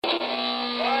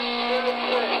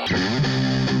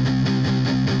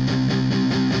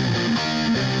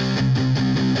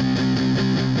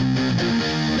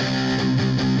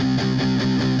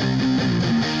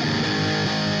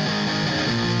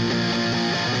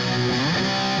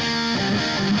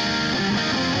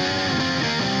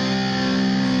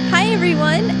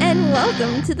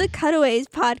Welcome to the Cutaways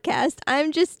podcast.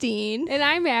 I'm Justine. And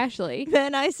I'm Ashley.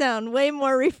 And I sound way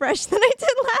more refreshed than I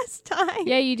did last time.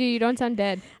 Yeah, you do. You don't sound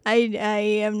dead. I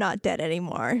am not dead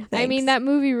anymore. Thanks. I mean, that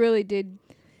movie really did,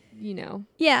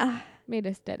 Yeah. made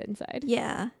us dead inside.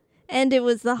 Yeah. And it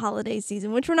was the holiday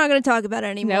season, which we're not going to talk about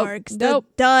anymore. Nope.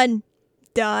 Done.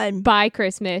 Bye,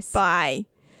 Christmas. Bye.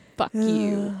 Fuck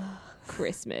you,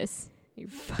 Christmas. You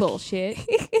bullshit.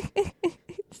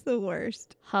 It's the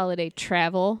worst. Holiday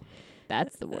travel.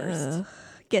 That's the worst.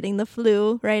 Getting the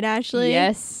flu, right, Ashley?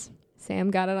 Yes. Sam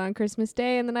got it on Christmas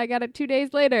Day, and then I got it 2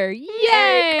 days later.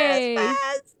 Yay! Merry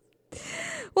Christmas!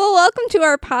 Well, welcome to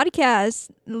our podcast,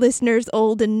 listeners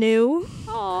old and new.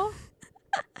 Aw.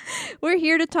 We're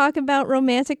here to talk about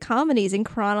romantic comedies in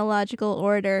chronological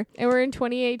order. And we're in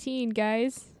 2018,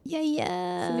 guys. Yeah.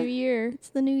 It's the new year. It's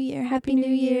the new year. Happy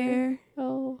New Year.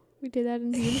 Oh, we did that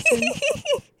in unison.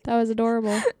 That was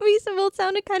adorable. We both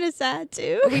sounded kind of sad,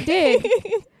 too. We did.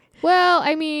 Well,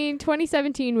 I mean,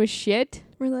 2017 was shit.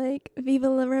 We're like, Viva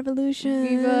la Revolution.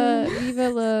 Viva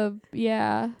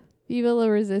la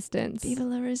Resistance. Viva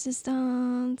la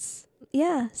Resistance.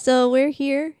 Yeah, so we're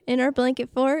here in our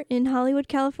blanket fort in Hollywood,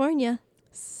 California.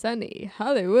 Sunny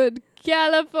Hollywood,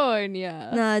 California.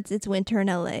 No, it's winter in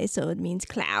LA, so it means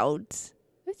clouds.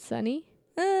 It's sunny.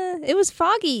 It was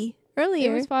foggy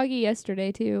earlier. It was foggy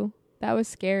yesterday, too. That was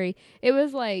scary. It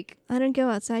was like... I didn't go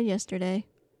outside yesterday.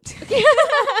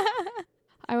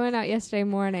 I went out yesterday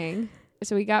morning.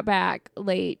 So we got back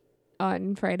late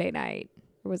on Friday night.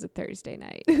 Or was it Thursday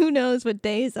night? Who knows what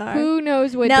days are? Who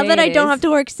knows what Now day that I it don't is. have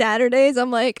to work Saturdays, I'm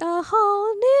like, a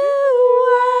whole new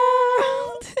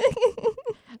world.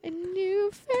 A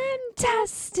new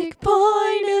Fantastic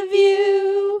point of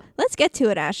view. Let's get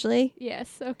to it, Ashley.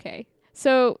 Yes, okay.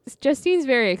 So Justine's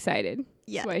very excited.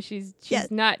 Yeah. That's why she's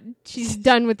Yeah. she's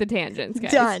done with the tangents,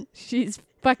 guys. Done. She's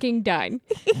fucking done.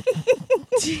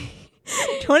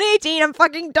 2018, I'm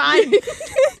fucking done.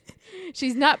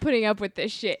 She's not putting up with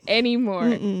this shit anymore.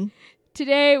 Mm-mm.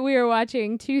 Today we are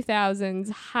watching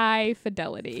 2000's High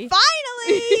Fidelity.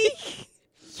 Finally!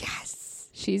 Yes.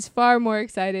 She's far more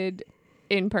excited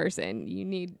in person. You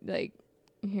need,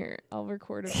 here, I'll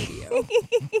record a video.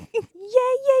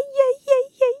 Yeah.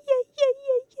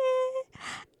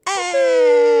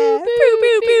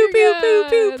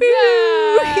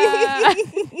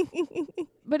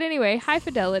 But anyway, High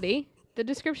Fidelity. The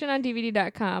description on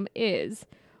DVD.com is...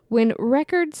 When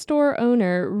record store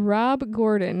owner Rob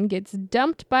Gordon gets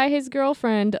dumped by his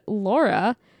girlfriend,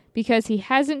 Laura, because he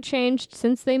hasn't changed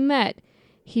since they met,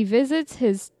 he visits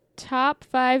his top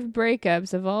 5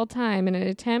 breakups of all time in an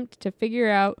attempt to figure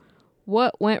out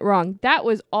what went wrong. That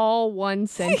was all one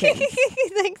sentence.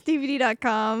 Thanks,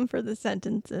 DVD.com, for the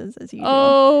sentences, as usual.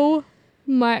 Oh,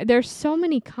 my. There's so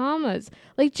many commas.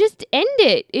 Just end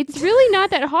it. It's really not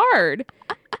that hard.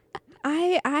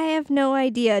 I have no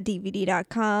idea,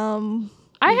 DVD.com.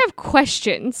 I have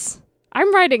questions.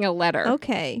 I'm writing a letter.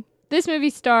 Okay. This movie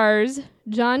stars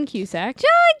John Cusack.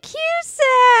 John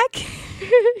Cusack!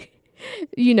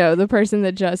 The person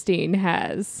that Justine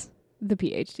has the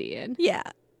PhD in. Yeah.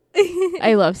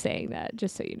 I love saying that,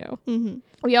 just so you know. Mm-hmm.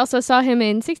 We also saw him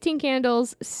in 16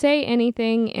 Candles, Say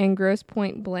Anything, and Gross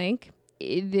Point Blank.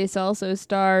 This also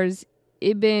stars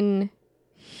Ibn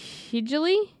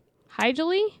Hijali?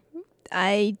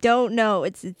 I don't know.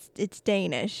 It's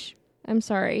Danish. I'm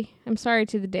sorry. I'm sorry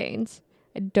to the Danes.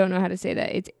 I don't know how to say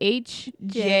that. It's H-J-E-J-L-E.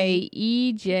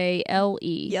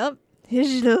 Yep.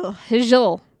 Hijl.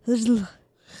 Hijl.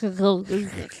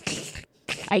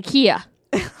 IKEA.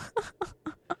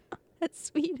 That's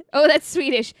sweet. Oh, that's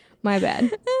Swedish. My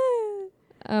bad.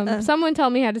 Someone tell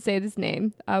me how to say this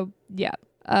name. Yeah.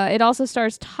 It also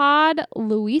stars Todd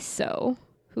Luiso,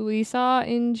 who we saw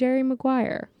in Jerry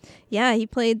Maguire. Yeah, he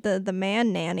played the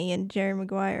man nanny in Jerry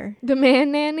Maguire. The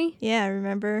man nanny? Yeah,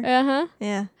 remember? Uh-huh.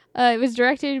 Yeah. It was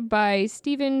directed by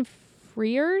Stephen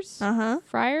Frears. Uh-huh.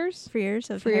 Frears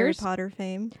of Harry Potter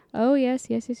fame. Oh, yes.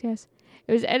 It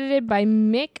was edited by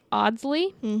Mick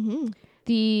Audsley. Mm-hmm.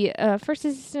 The first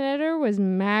assistant editor was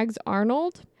Mags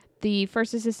Arnold. The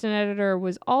first assistant editor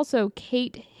was also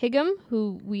Kate Higham,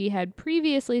 who we had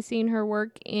previously seen her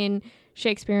work in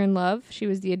Shakespeare in Love. She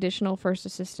was the additional first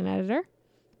assistant editor.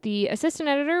 The assistant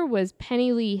editor was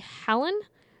Penny Lee Hallen,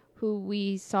 who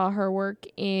we saw her work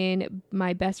in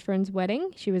My Best Friend's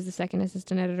Wedding. She was the second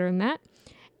assistant editor in that.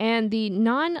 And the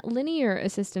non-linear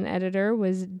assistant editor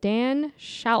was Dan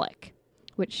Shalek,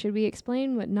 which should we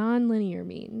explain what non-linear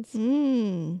means?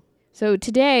 So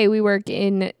today we work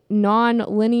in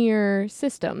non-linear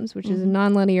systems, which is a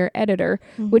non-linear editor,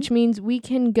 which means we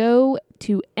can go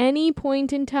to any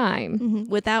point in time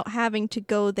without having to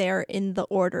go there in the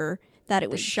order that it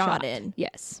was shot in.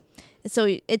 Yes.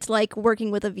 So it's like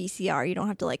working with a VCR. You don't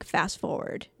have to like fast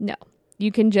forward. No.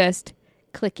 You can just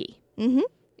clicky Mm-hmm.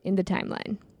 in the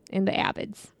timeline, in the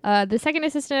Abids. The second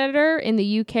assistant editor in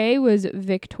the UK was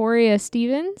Victoria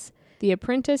Stevens. The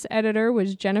apprentice editor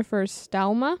was Jennifer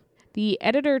Stalma. The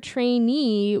editor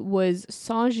trainee was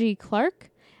Sanji Clark.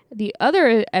 The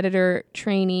other editor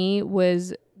trainee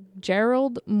was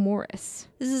Gerald Morris.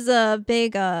 This is a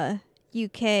big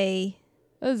UK That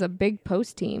was a big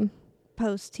post team.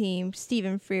 post team.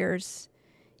 Stephen Frears.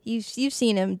 You've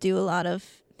seen him do a lot of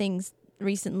things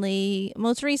recently.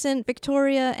 Most recent,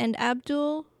 Victoria and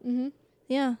Abdul. Mm-hmm.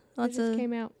 Yeah, That lots just of.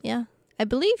 came out Yeah, I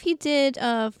believe he did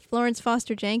Florence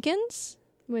Foster Jenkins.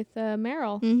 with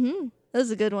Meryl. Mm-hmm. That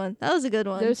was a good one. That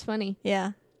was funny.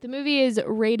 Yeah. The movie is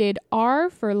rated R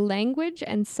for language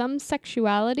and some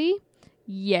sexuality.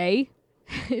 Yay.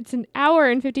 It's an hour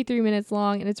and 53 minutes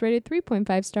long, and it's rated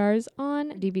 3.5 stars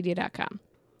on DVD.com,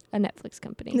 a Netflix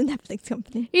company. The Netflix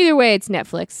company. Either way, it's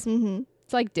Netflix. Mm-hmm.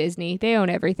 It's like Disney. They own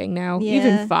everything now, Yeah.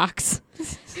 even Fox.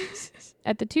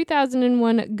 At the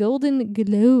 2001 Golden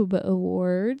Globe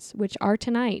Awards, which are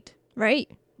tonight. Right.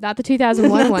 Not the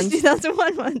 2001 Not ones, the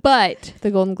 2001 one. but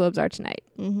the Golden Globes are tonight.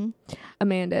 Mm-hmm.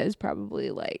 Amanda is probably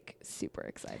like super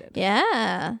excited.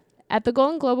 Yeah. At the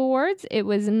Golden Globe Awards, it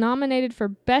was nominated for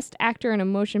Best Actor in a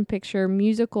Motion Picture,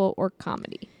 Musical, or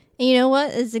Comedy. And you know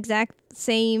what? It's exact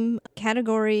same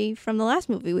category from the last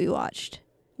movie we watched.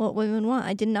 What Women Want.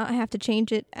 I did not have to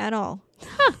change it at all.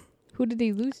 Who did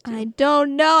he lose to? I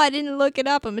don't know. I didn't look it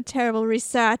up. I'm a terrible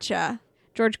researcher.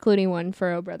 George Clooney won for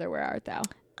Oh Brother, Where Art Thou?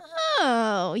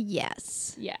 Oh,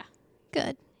 yes. Yeah.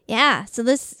 Good. Yeah, so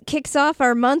this kicks off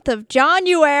our month of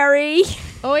January.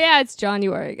 Oh yeah, it's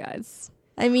January, guys.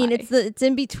 I mean, Hi. it's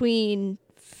in between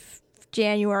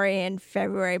January and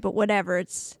February, but whatever. It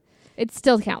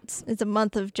still counts. It's a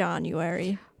month of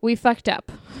January. We fucked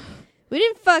up. We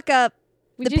didn't fuck up.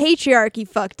 The patriarchy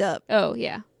fucked up. Oh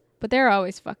yeah, but they're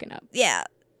always fucking up. Yeah,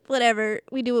 whatever.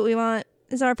 We do what we want.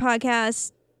 It's our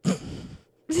podcast.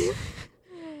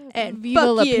 And Viva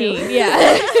fuck la you. Peen.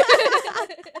 Yeah.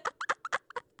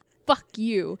 Fuck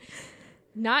you.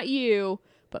 Not you,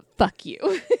 but fuck you.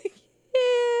 Yeah,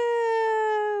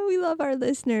 we love our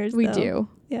listeners. We though. do.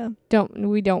 Yeah.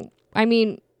 We don't. I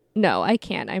mean, no, I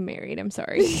can't. I'm married. I'm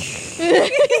sorry.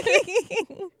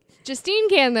 Justine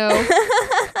can, though.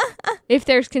 If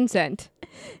there's consent.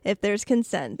 If there's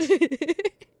consent.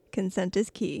 Consent is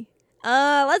key.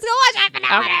 Let's go watch it.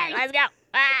 Okay, let's go.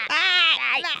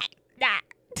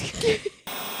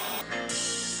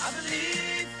 I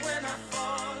believe when I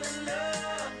fall in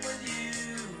love with you,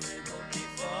 it will be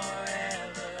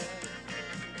forever.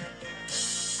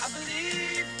 I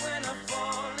believe when I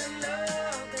fall in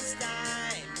love this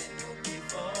time, it will be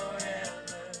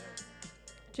forever.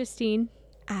 Justine,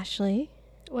 Ashley.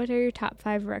 what are your top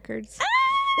 5 records?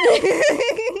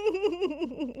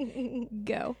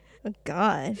 Go. Oh,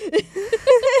 God.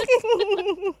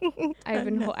 I've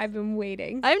been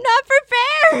waiting. I'm not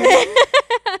prepared.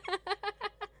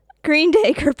 Green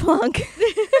Day, Kerplunk.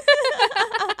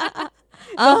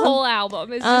 The whole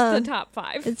album is just the top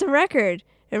 5. It's a record.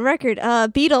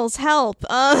 Beatles, Help.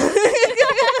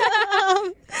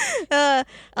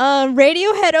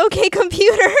 Radiohead, OK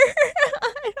Computer.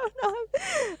 I don't know.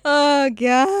 Oh,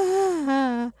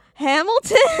 God.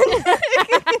 Hamilton.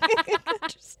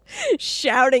 Just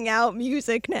shouting out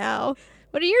music now.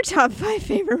 What are your top 5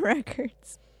 favorite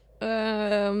records?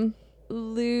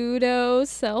 Ludo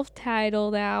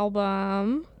self-titled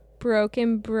album,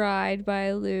 Broken Bride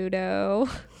by Ludo.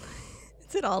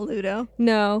 Is it all Ludo?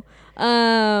 No.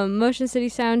 Motion City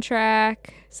soundtrack,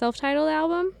 self-titled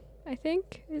album, I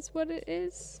think is what it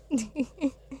is.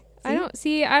 I don't.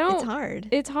 It's hard.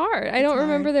 It's hard. I don't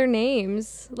remember their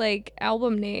names, like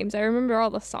album names. I remember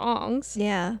all the songs.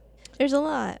 Yeah. There's a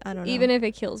lot. I don't know. Even if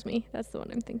it kills me, that's the one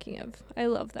I'm thinking of. I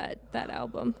love that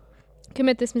album.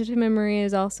 Commit This to Memory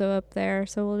is also up there,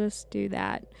 so we'll just do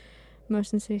that.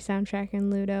 Motion City soundtrack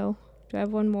and Ludo. Do I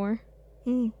have one more?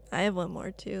 I have one more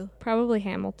too. Probably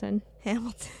Hamilton.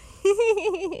 Hamilton.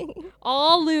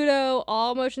 All Ludo,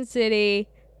 all Motion City,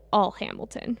 all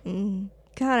Hamilton.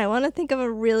 God, I want to think of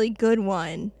a really good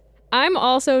one. I'm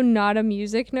also not a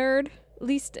music nerd. At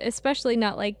least, especially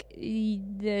not like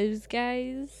those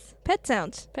guys. Pet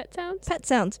Sounds. Pet Sounds? Pet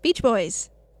Sounds. Beach Boys.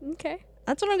 Okay.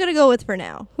 That's what I'm going to go with for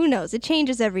now. Who knows? It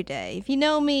changes every day. If you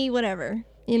know me, whatever.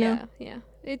 You know? Yeah.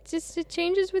 It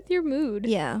changes with your mood.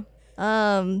 Yeah.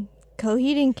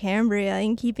 Coheed and Cambria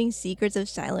and Keeping Secrets of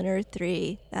Silent Earth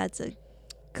 3. That's a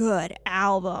good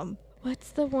album.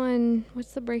 What's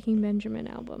the Breaking Benjamin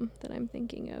album that I'm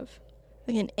thinking of?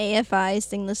 Like an AFI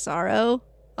Sing the Sorrow.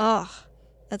 Oh,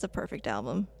 That's a perfect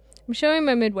album. I'm showing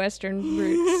my Midwestern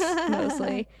roots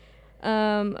mostly.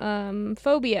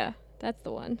 Phobia. That's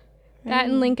the one. That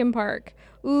and Linkin Park.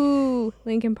 Ooh,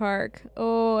 Linkin Park.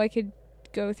 Oh, I could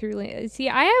go through. See,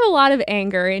 I have a lot of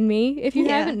anger in me, if you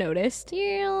haven't noticed.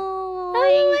 You're a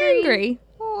little angry.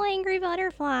 Little angry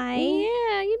butterfly.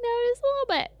 Yeah, you notice a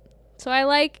little bit. So I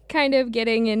like kind of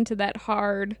getting into that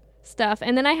hard stuff.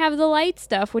 And then I have the light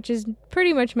stuff, which is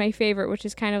pretty much my favorite, which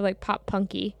is kind of like pop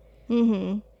punky.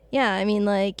 Mm-hmm. Yeah, I mean,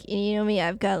 like, you know me,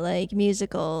 I've got, like,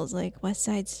 musicals, like West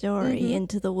Side Story,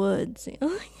 Into the Woods.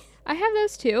 I have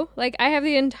those too. Like, I have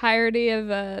the entirety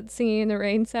of Singing in the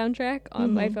Rain soundtrack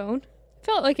on my phone.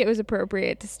 Felt like it was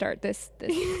appropriate to start this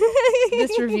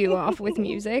review off with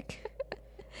music.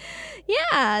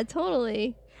 Yeah,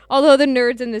 totally. Although the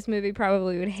nerds in this movie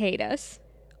probably would hate us.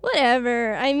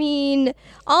 Whatever. I mean,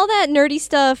 all that nerdy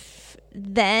stuff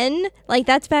then, like,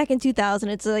 that's back in 2000.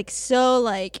 It's, like, so,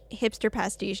 like, hipster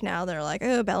pastiche now. They're like,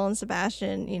 oh, Belle and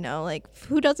Sebastian, you know? Like,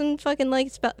 who doesn't fucking like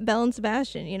Belle and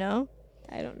Sebastian, you know?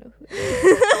 I don't know.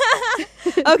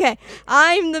 Okay,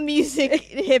 I'm the music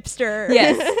hipster.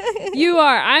 Yes, you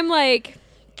are. I'm like,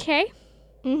 okay.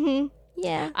 Mm-hmm.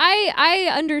 Yeah. I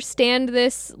understand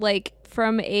this, like,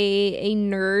 from a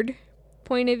nerd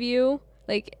point of view.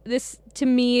 Like, this to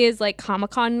me is like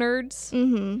Comic-Con nerds.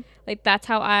 Mm-hmm. Like, that's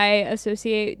how I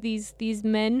associate these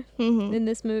men in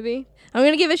this movie. I'm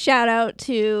going to give a shout out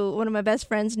to one of my best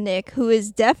friends, Nick, who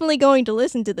is definitely going to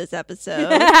listen to this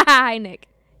episode. Hi, Nick.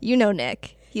 You know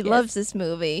Nick. He loves this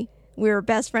movie. We were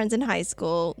best friends in high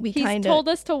school. He's told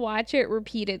us to watch it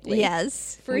repeatedly.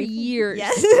 Yes. For years.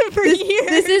 Yes, for years.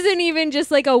 This isn't even just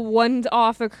like a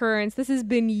one-off occurrence. This has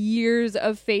been years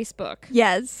of Facebook.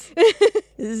 Yes. This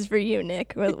is for you,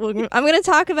 Nick. I'm going to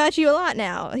talk about you a lot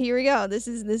now. Here we go. This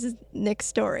is Nick's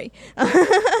story.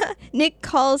 Nick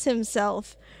calls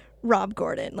himself Rob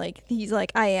Gordon. Like, he's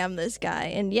like, I am this guy.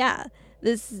 And yeah.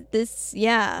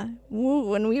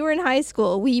 When we were in high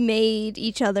school, we made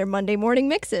each other Monday morning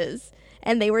mixes,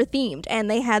 and they were themed, and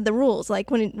they had the rules. Like,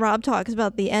 when Rob talks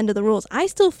about the end of the rules, I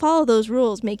still follow those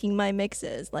rules making my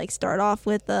mixes. Like, start off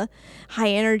with the high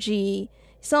energy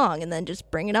song, and then just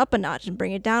bring it up a notch and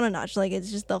bring it down a notch. Like, it's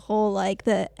just the whole, like,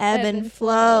 the ebb and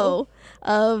flow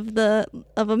of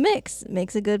a mix. It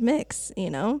makes a good mix, you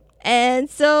know? And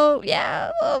so,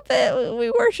 yeah, a little bit. We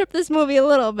worship this movie a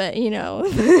little bit, you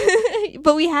know.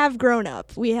 But we have grown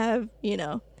up. We have, you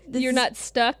know. You're not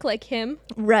stuck like him?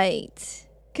 Right.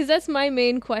 Because that's my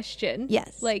main question.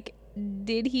 Yes. Like,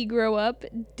 did he grow up?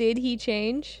 Did he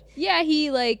change? Yeah, he,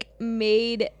 like,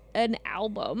 made an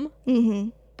album. Mm-hmm.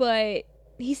 But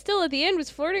he still, at the end,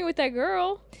 was flirting with that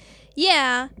girl.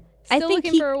 Yeah. Still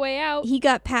looking for a way out. He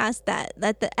got past that.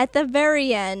 At the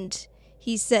very end,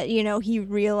 he said, you know, he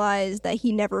realized that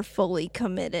he never fully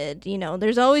committed. You know,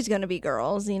 there's always going to be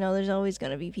girls, you know, there's always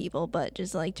going to be people, but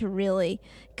just like to really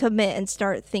commit and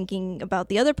start thinking about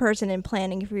the other person and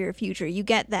planning for your future. You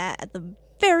get that at the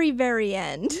very, very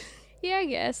end. Yeah, I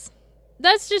guess.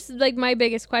 That's just like my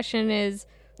biggest question is,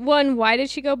 one, why did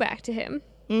she go back to him?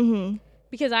 Mm-hmm.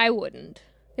 Because I wouldn't.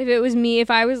 If it was me,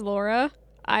 if I was Laura,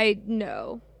 I'd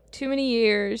know. Too many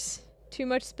years, too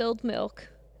much spilled milk.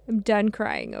 I'm done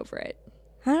crying over it.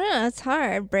 I don't know, it's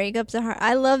hard. Breakups are hard.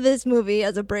 I love this movie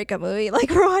as a breakup movie.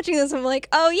 Like, we're watching this, I'm like,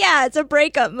 oh yeah, it's a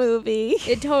breakup movie.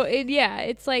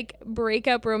 It's like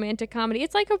breakup romantic comedy.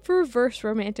 It's like a reverse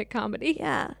romantic comedy.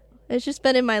 Yeah. It's just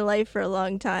been in my life for a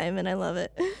long time, and I love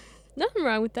it. Nothing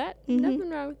wrong with that. Mm-hmm. Nothing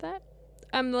wrong with that.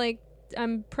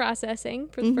 I'm processing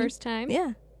for the first time.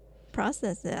 Yeah.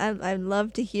 Process it. I'd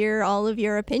love to hear all of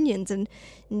your opinions and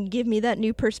give me that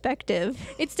new perspective.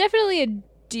 It's definitely a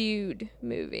dude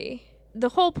movie. The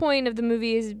whole point of the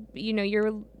movie is, you know,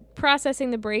 you're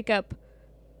processing the breakup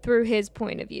through his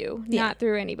point of view, not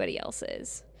through anybody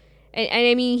else's. And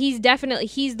I mean, he's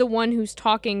the one who's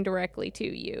talking directly to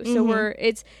you. So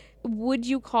would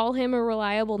you call him a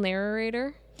reliable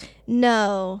narrator?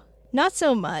 No, not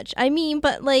so much. I mean,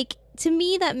 but like, to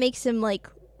me, that makes him like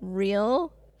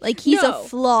real. Like, he's a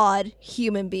flawed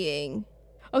human being.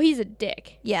 Oh, he's a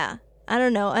dick. Yeah. I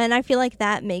don't know. And I feel like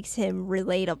that makes him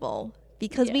relatable.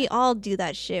 Because we all do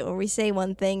that shit where we say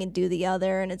one thing and do the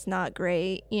other and it's not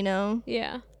great, you know?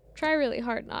 Yeah. Try really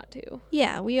hard not to.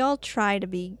 Yeah, we all try to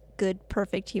be good,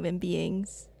 perfect human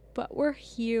beings. But we're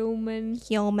human.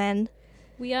 Human.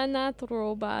 We are not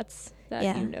robots that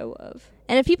you know of.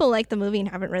 And if people like the movie and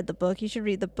haven't read the book, you should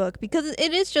read the book. Because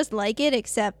it is just like it,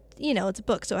 except, you know, it's a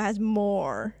book, so it has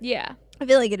more. Yeah. I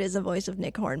feel like it is the voice of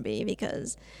Nick Hornby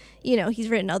because, you know, he's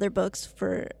written other books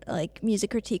for, like, music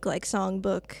critique, like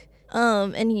Songbook.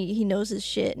 And he knows his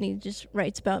shit, and he just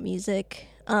writes about music.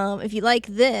 If you like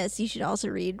this, you should also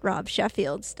read Rob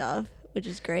Sheffield's stuff, which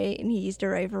is great. And he used to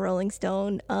write for Rolling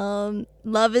Stone.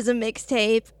 Love is a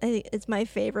Mixtape. I think it's my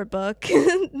favorite book.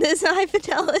 This High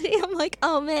Fidelity. I'm like,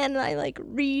 oh man, and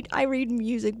I read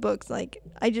music books. Like,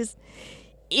 I just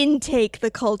intake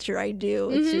the culture I do.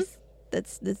 It's just,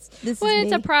 this is Well,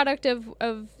 it's me. a product of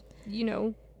you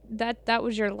know, that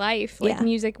was your life. Like, Yeah.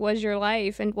 music was your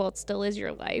life, and well, it still is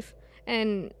your life.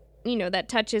 And, you know, that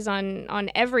touches on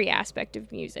every aspect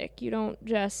of music. You don't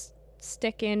just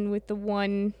stick in with the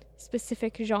one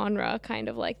specific genre kind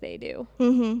of like they do.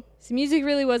 Mm-hmm. So music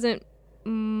really wasn't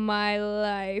my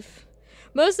life.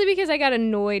 Mostly because I got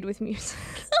annoyed with music.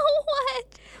 What?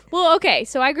 Well, okay,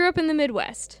 so I grew up in the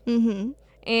Midwest. Mm-hmm.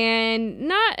 And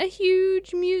not a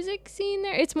huge music scene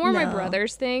there. It's more my No.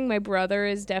 brother's thing. My brother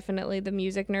is definitely the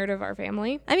music nerd of our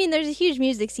family. I mean, there's a huge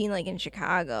music scene like in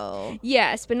Chicago.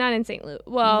 Yes, but not in St. Louis.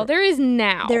 Well, there is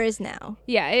now. There is now.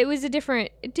 Yeah, it was a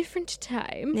different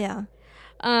time. Yeah.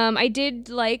 I did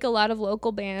like a lot of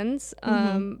local bands.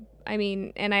 I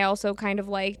mean, and I also kind of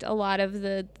liked a lot of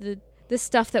the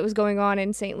stuff that was going on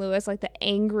in St. Louis, like the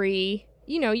angry,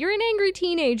 you know, you're an angry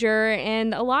teenager,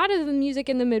 and a lot of the music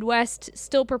in the Midwest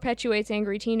still perpetuates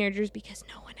angry teenagers because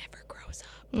no one ever grows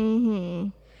up. Mm-hmm.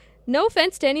 No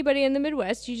offense to anybody in the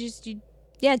Midwest, you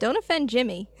Yeah, don't offend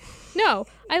Jimmy. no,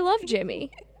 I love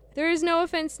Jimmy. There is no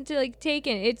offense to like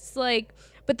taken. It's like,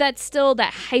 but that's still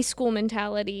that high school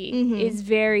mentality is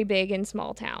very big in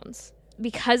small towns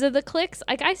because of the cliques.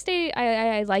 Like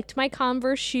I liked my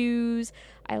Converse shoes.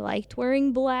 I liked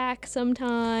wearing black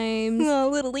sometimes. Oh,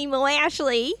 little emo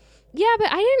Ashley. Yeah, but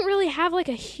I didn't really have like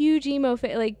a huge emo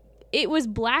fit. Like, it was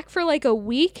black for like a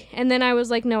week, and then I was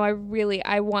like, no, I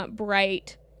want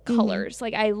bright colors.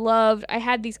 Like, I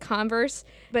had these Converse,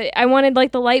 but I wanted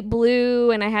like the light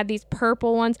blue, and I had these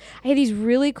purple ones. I had these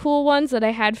really cool ones that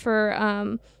I had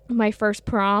for my first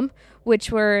prom,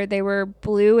 they were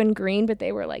blue and green, but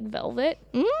they were like velvet.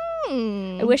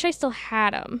 I wish I still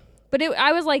had them. But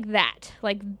I was like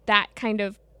that kind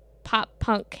of pop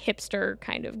punk hipster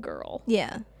kind of girl.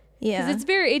 Yeah. Yeah. Because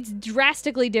it's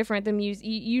drastically different than music.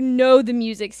 You know the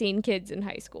music scene kids in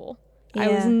high school. I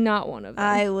was Yeah. not one of them.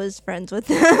 I was friends with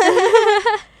them.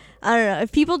 I don't know.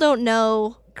 If people don't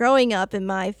know, growing up in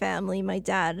my family, my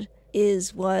dad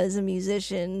was a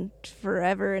musician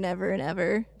forever and ever and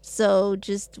ever. So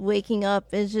just waking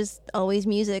up is just always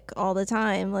music all the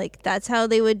time. Like, that's how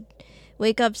they would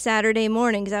wake up Saturday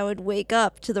mornings. I would wake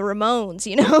up to the Ramones,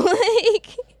 you know,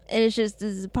 like, and it's just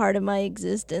this is part of my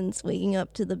existence, waking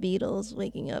up to the Beatles,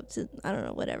 waking up to, I don't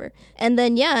know, whatever. And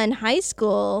then, yeah, in high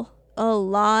school, a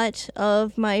lot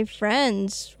of my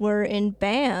friends were in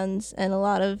bands, and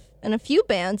a few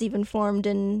bands even formed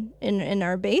in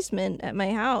our basement at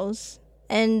my house.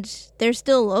 And there's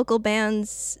still local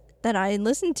bands that I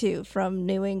listen to from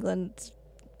New England.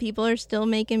 People are still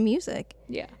making music.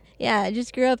 yeah. Yeah, I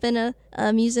just grew up in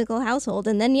a musical household.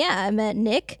 And then, yeah, I met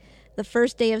Nick the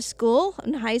first day of school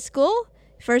in high school.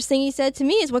 First thing he said to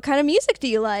me is, what kind of music do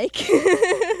you like?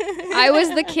 I was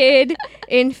the kid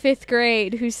in 5th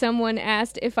grade who someone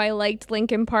asked if I liked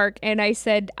Linkin Park, and I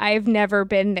said, I've never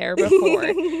been there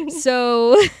before.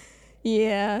 So,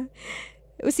 Yeah.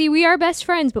 see, we are best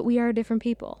friends, but we are different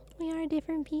people. We are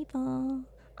different people.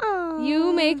 Aww.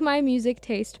 You make my music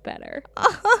taste better.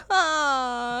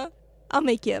 I'll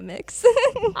make you a mix.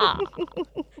 Aw.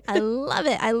 I love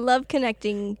it. I love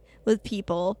connecting with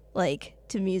people, like,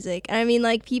 to music. And I mean,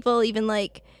 like, people, even,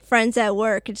 like, friends at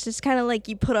work. It's just kind of like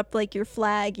you put up, like, your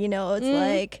flag, you know? It's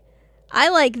like, I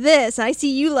like this. I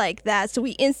see you like that. So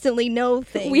we instantly know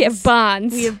things. We have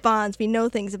bonds. We have bonds. We know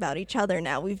things about each other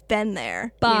now. We've been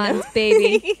there. bonds,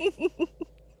 baby.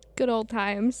 Good old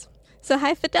times. So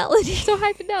High Fidelity. So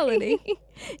High Fidelity.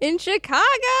 In Chicago.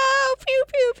 Pew,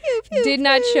 pew, pew, pew. Did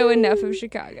not pew. show enough of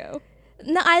Chicago.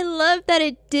 No, I love that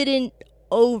it didn't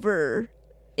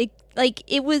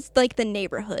it was like the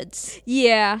neighborhoods,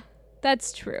 Yeah,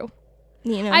 that's true.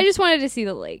 you know? I just wanted to see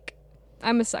the lake.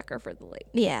 I'm a sucker for the lake.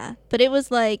 Yeah, but it was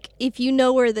like, if you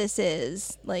know where this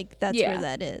is, like, that's Yeah. where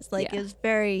that is. Like, Yeah. it was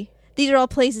these are all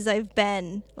places I've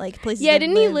been, like, places Yeah, I've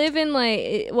didn't he lived. live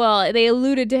in they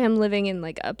alluded to him living in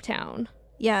like Uptown.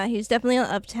 Yeah, he was definitely on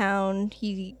Uptown.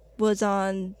 He was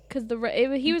on... Because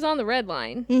he was on the Red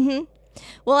Line. Mm-hmm.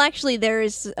 Well, actually,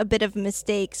 there's a bit of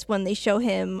mistakes when they show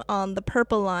him on the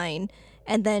Purple Line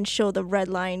and then show the Red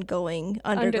Line going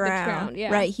underground. ground, yeah.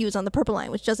 Right, he was on the Purple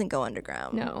Line, which doesn't go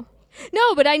underground. No.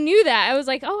 No, but I knew that. I was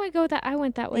like, oh, I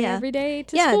went that way Yeah. every day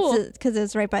to Yeah, school. because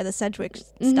it's right by the Sedgwick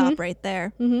Mhm. stop right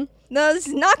there. Mm-hmm. No, this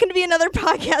is not going to be another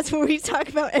podcast where we talk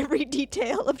about every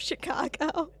detail of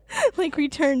Chicago. Like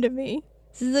Return to Me.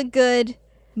 This is a good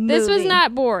movie. This was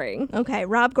not boring. Okay,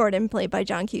 Rob Gordon, played by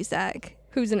John Cusack.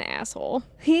 Who's an asshole?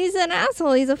 He's an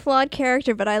asshole. He's a flawed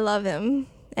character, but I love him.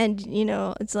 And, you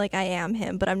know, it's like I am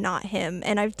him, but I'm not him.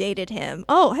 And I've dated him.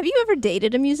 Oh, have you ever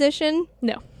dated a musician?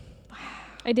 No.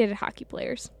 I dated hockey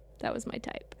players. That was my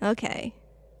type. Okay.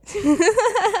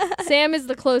 Sam is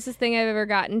the closest thing I've ever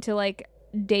gotten to, like,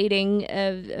 dating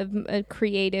a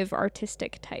creative,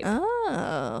 artistic type.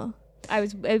 Oh.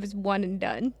 It was one and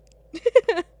done.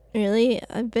 Really?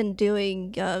 I've been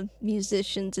doing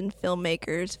musicians and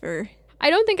filmmakers for... I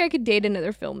don't think I could date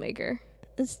another filmmaker.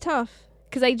 It's tough.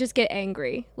 Because I just get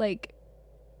angry. Like,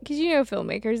 because you know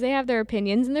filmmakers, they have their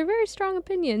opinions, and they're very strong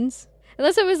opinions.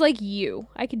 Unless it was like you.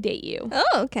 I could date you. Oh,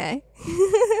 okay.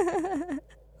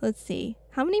 Let's see.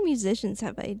 How many musicians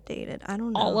have I dated? I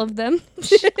don't know. All of them.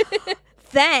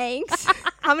 Thanks.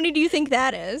 How many do you think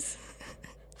that is?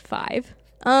 5.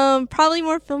 Probably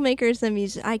more filmmakers than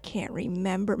music. I can't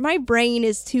remember. My brain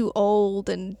is too old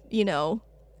and, you know.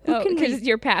 Oh, because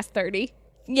you're past 30.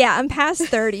 Yeah, I'm past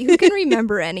 30. Who can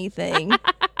remember anything?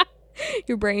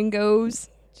 Your brain goes.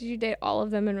 Did you date all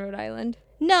of them in Rhode Island?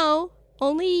 No,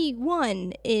 only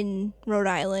one in Rhode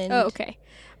Island. Oh, okay.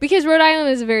 Because Rhode Island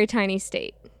is a very tiny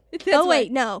state. Oh,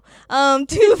 wait, no.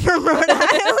 2 from Rhode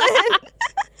Island.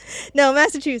 No,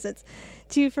 Massachusetts.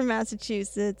 2 from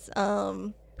Massachusetts.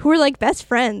 Who are like best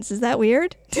friends. Is that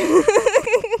weird? A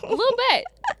little bit.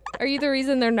 Are you the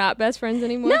reason they're not best friends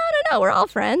anymore? No. We're all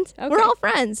friends. Okay. We're all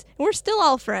friends. We're still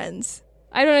all friends.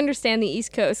 I don't understand the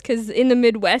East Coast because in the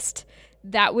Midwest,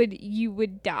 you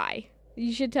would die.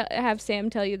 You should have Sam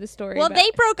tell you the story. Well, about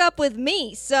they broke up with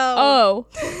me, so... Oh.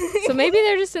 So maybe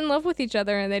they're just in love with each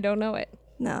other and they don't know it.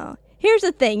 No. Here's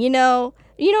the thing, you know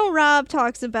Rob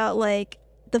talks about, like,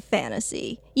 the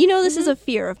fantasy. You know, this is a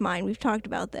fear of mine. We've talked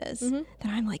about this. That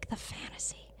I'm like, the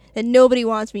fantasy. That nobody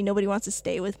wants me. Nobody wants to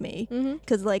stay with me.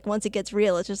 Because, like, once it gets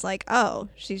real, it's just like, oh,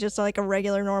 she's just like a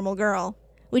regular, normal girl.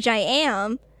 Which I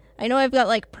am. I know I've got,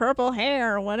 like, purple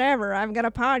hair or whatever. I've got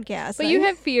a podcast. But you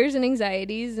have fears and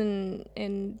anxieties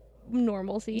and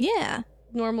normalcy. Yeah.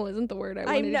 Normal isn't the word I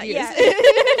wanted to use. Yeah.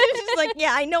 Just like,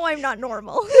 yeah, I know I'm not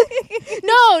normal.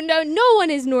 No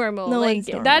one is normal. No like, one's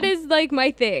normal. That is like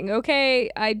my thing, okay?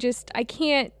 I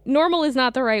can't, normal is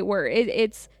not the right word.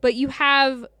 But you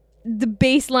have the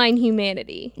baseline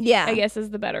humanity. Yeah. I guess is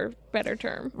the better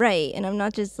term. Right. And I'm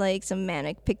not just like some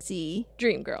manic pixie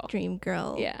Dream girl. dream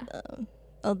girl. Yeah.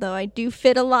 Although I do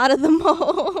fit a lot of the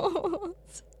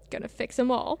molds. Gonna fix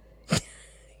them all. You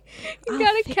I'll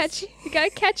gotta fix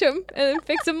catch them and then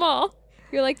fix them all.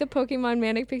 You're like the Pokemon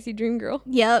Manic Pixie Dream Girl.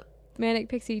 Yep. Manic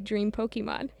Pixie Dream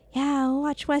Pokemon. Yeah, I'll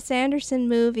watch Wes Anderson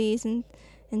movies and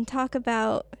talk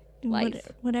about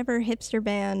Life. whatever hipster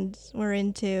bands we're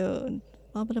into. And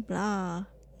blah, blah, blah.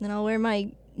 Then I'll wear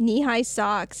my knee-high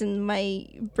socks and my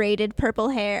braided purple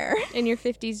hair. In your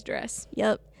 50s dress.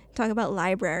 Yep. Talk about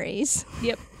libraries.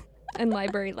 Yep. And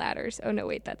library ladders. Oh no,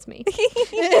 wait, that's me.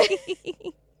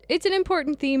 It's an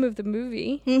important theme of the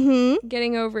movie. Mm-hmm.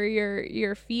 Getting over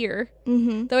your fear.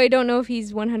 Mm-hmm. Though I don't know if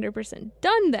he's 100%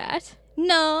 done that.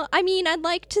 No, I mean, I'd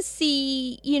like to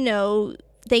see,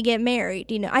 they get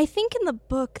married. I think in the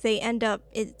book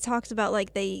it talks about,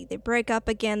 like, they break up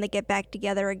again, they get back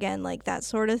together again, like, that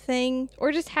sort of thing.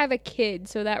 Or just have a kid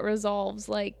so that resolves,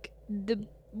 like, the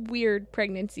weird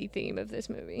pregnancy theme of this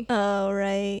movie. Oh,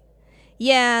 right.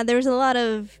 Yeah, there's a lot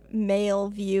of male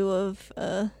view of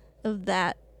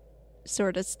that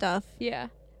sort of stuff. Yeah.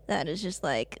 That is just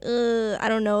like, I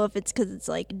don't know if it's because it's,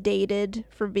 like, dated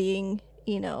for being,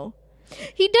 He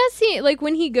does seem, like,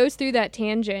 when he goes through that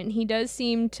tangent, he does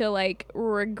seem to, like,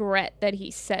 regret that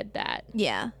he said that.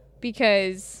 Yeah.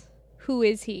 Because who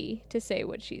is he to say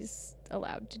what she's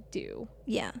allowed to do?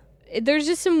 Yeah. There's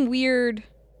just some weird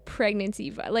pregnancy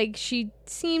like, she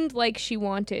seemed like she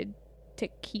wanted to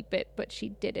keep it, but she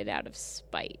did it out of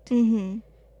spite. Mm-hmm.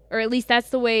 Or at least that's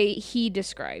the way he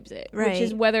describes it. Right. Which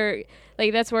is whether,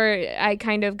 like, that's where I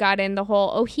kind of got in the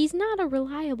whole, he's not a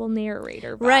reliable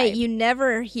narrator vibe. Right, you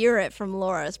never hear it from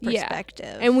Laura's perspective.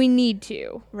 Yeah. And we need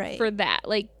to. Right. For that.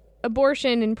 Like,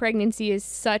 abortion and pregnancy is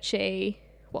such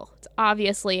it's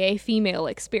obviously a female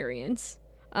experience.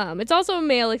 It's also a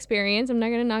male experience. I'm not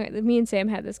going to knock it. Me and Sam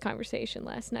had this conversation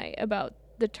last night about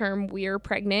the term "we're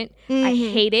pregnant." Mm-hmm. I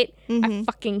hate it. Mm-hmm. I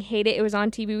fucking hate it. It was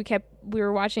on TV. We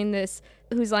were watching this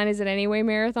Whose Line Is It Anyway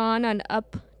marathon on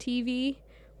Up TV,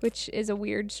 which is a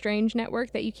weird, strange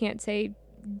network that you can't say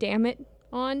damn it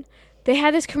on. they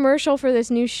had this commercial for this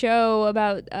new show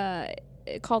about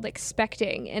called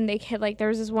Expecting, and they had like there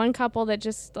was this one couple that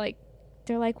just like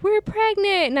they're like, we're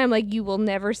pregnant, and I'm like, you will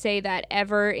never say that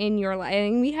ever in your life.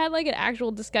 And we had like an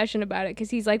actual discussion about it because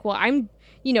he's like, well, I'm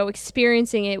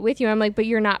experiencing it with you. I'm like, but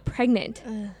you're not pregnant.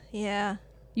 Yeah.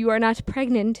 You are not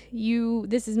pregnant.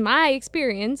 This is my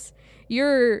experience.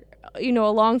 You're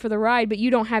along for the ride, but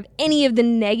you don't have any of the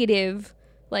negative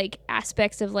like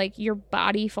aspects of like your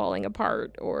body falling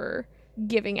apart or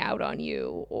giving out on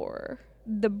you or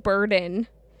the burden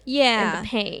and the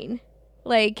pain.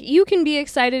 Like, you can be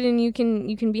excited and you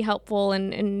can be helpful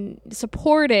and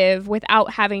supportive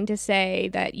without having to say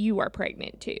that you are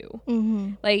pregnant too.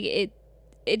 Mm-hmm. Like,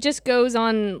 it just goes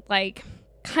on like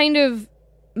kind of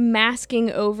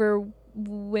masking over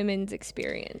women's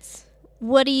experience.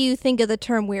 What do you think of the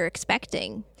term we're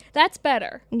expecting? That's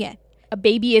better. Yeah. A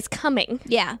baby is coming.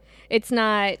 Yeah. It's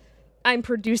not, I'm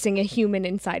producing a human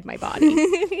inside my body.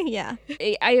 Yeah.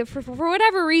 For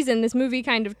whatever reason, this movie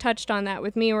kind of touched on that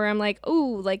with me, where I'm like,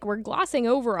 ooh, like we're glossing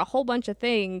over a whole bunch of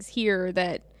things here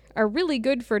that are really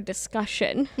good for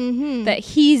discussion that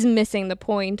he's missing the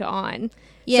point on.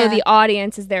 Yeah. So the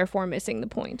audience is therefore missing the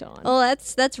point on. Well,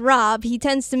 that's Rob. He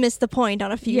tends to miss the point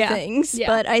on a few things,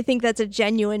 but I think that's a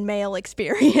genuine male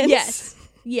experience.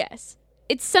 Yes.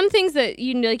 It's some things that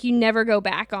you never go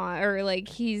back on, or like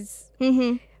he's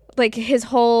like his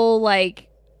whole like,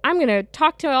 I'm going to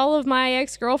talk to all of my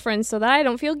ex-girlfriends so that I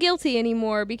don't feel guilty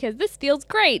anymore because this feels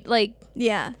great. Like,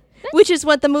 yeah. Which is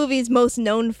what the movie's most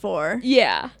known for.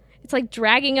 Yeah. It's like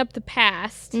dragging up the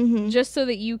past just so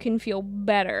that you can feel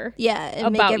better. Yeah, and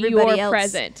about make everybody your else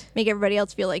present. Make everybody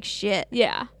else feel like shit.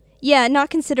 Yeah. Yeah, not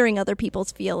considering other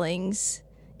people's feelings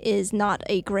is not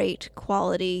a great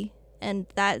quality, and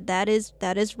that is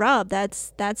Rob.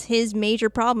 That's his major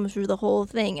problem through the whole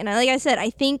thing. And like I said, I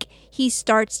think he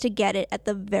starts to get it at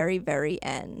the very, very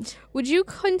end. Would you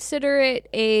consider it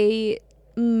a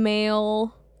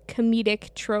male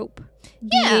comedic trope?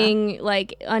 Being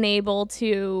like unable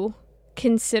to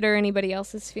consider anybody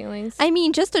else's feelings? I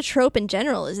mean, just a trope in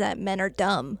general is that men are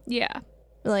dumb. Yeah.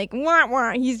 Like, wah,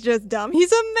 wah, he's just dumb.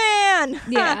 He's a man.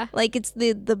 Yeah. Like, it's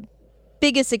the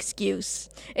biggest excuse.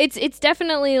 It's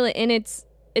definitely, and it's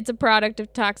a product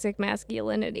of toxic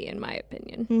masculinity, in my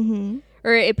opinion. Mm-hmm.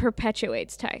 Or it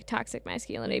perpetuates toxic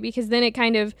masculinity, because then it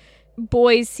kind of,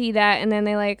 boys see that and then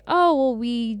they like, oh, well,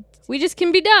 we just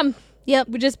can be dumb. Yep.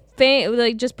 We just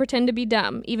just pretend to be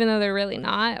dumb, even though they're really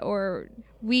not. Or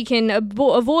we can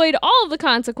avoid all of the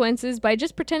consequences by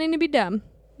just pretending to be dumb.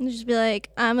 And just be like,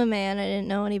 I'm a man. I didn't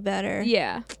know any better.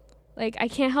 Yeah. Like, I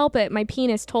can't help it. My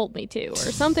penis told me to. Or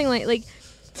something like...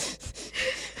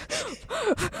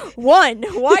 One,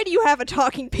 why do you have a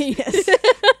talking penis?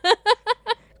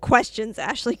 Questions,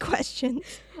 Ashley, questions.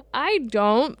 I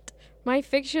don't. My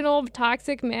fictional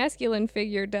toxic masculine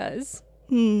figure does.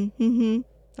 Mm-hmm.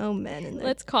 Oh, men in there.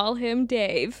 Let's call him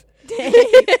Dave.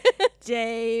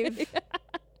 Dave.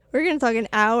 We're going to talk an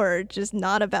hour just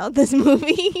not about this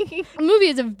movie. The movie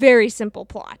is a very simple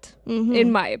plot,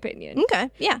 in my opinion. Okay,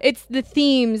 yeah. It's the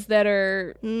themes that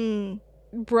are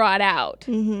brought out.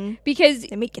 Because...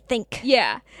 They make you think.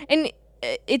 Yeah. And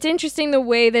it's interesting the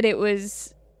way that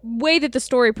the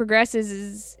story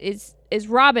progresses is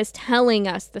Rob is telling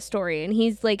us the story, and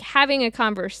he's like having a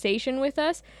conversation with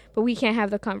us, but we can't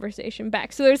have the conversation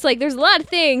back. So there's a lot of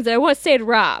things that I want to say to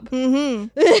Rob.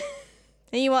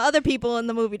 And you want other people in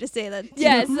the movie to say that too.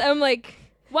 Yes, I'm like,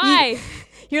 why?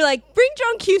 You're like, bring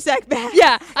Joan Cusack back.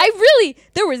 Yeah,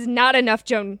 there was not enough,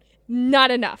 Joan. Not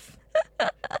enough.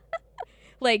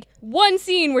 Like, one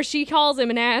scene where she calls him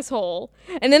an asshole,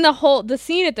 and then the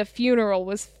scene at the funeral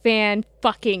was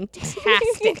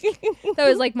fan-fucking-tastic. That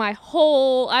was like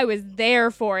I was there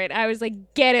for it. I was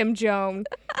like, get him, Joan.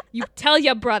 You tell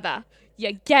your brother.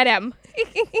 You get him.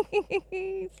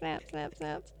 Snap, snap,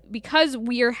 snap. Because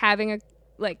we are having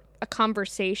a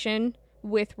conversation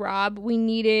with Rob, we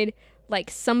needed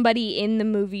like somebody in the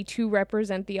movie to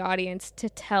represent the audience to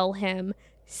tell him,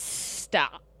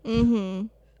 stop.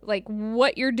 Like,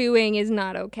 what you're doing is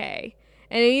not okay.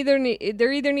 And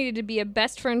there either needed to be a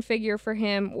best friend figure for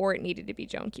him, or it needed to be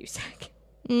Joan Cusack.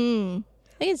 I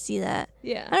can see that.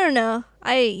 Yeah. I don't know.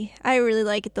 I really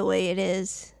like it the way it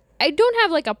is. I don't have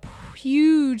like a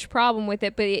huge problem with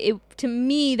it, but to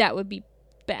me that would be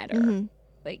better.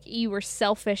 Like, you were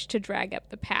selfish to drag up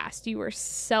the past. You were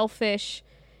selfish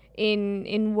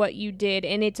in what you did,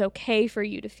 and it's okay for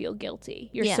you to feel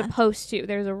guilty. You're supposed to.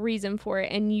 There's a reason for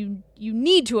it, and you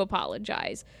need to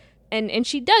apologize. And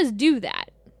she does do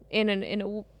that in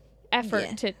an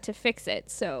effort to fix it.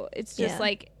 So it's just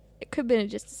like, it could have been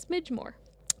just a smidge more.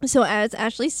 So as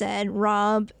Ashley said,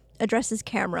 Rob addresses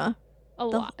camera A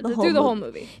lot. the Through the whole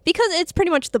movie. movie. Because it's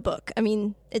pretty much the book. I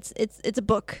mean, it's a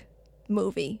book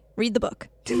movie. Read the book.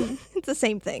 It's the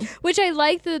same thing. Which I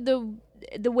like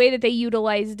the way that they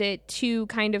utilized it to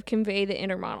kind of convey the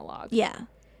inner monologue. Yeah.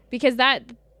 Because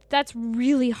that's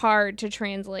really hard to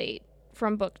translate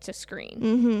from book to screen.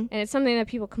 Mm-hmm. And it's something that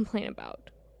people complain about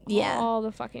all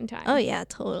the fucking time. Oh, yeah,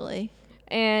 totally.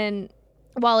 And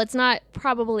while it's not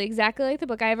probably exactly like the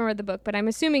book, I haven't read the book, but I'm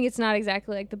assuming it's not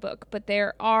exactly like the book. But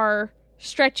there are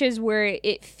stretches where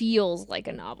it feels like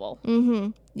a novel.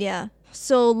 Mm-hmm. Yeah.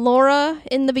 So Laura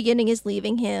in the beginning is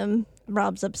leaving him.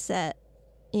 Rob's upset.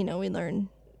 You know, we learn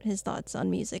his thoughts on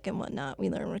music and whatnot. We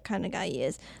learn what kind of guy he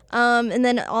is. And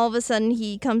then all of a sudden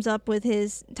he comes up with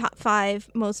his top 5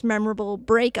 most memorable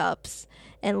breakups.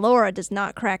 And Laura does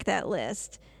not crack that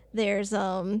list. There's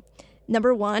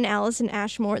number 1, Allison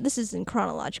Ashmore. This is in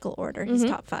chronological order, his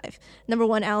top 5. Number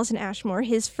 1, Allison Ashmore,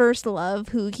 his first love,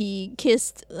 who he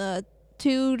kissed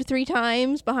 2 to 3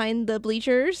 times behind the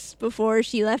bleachers before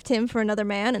she left him for another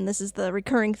man. And this is the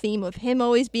recurring theme of him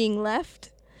always being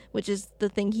left, which is the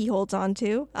thing he holds on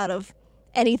to out of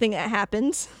anything that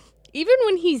happens. Even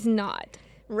when he's not.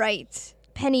 Right.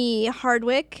 Penny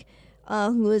Hardwick,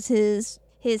 who was his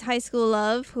high school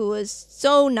love, who was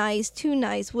so nice, too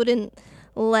nice, wouldn't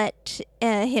let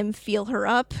him feel her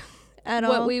up at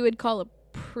all. What we would call a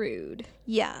prude.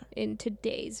 Yeah. In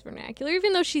today's vernacular.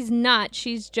 Even though she's not,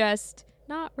 she's just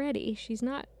not ready. She's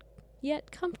not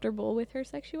yet comfortable with her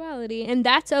sexuality. And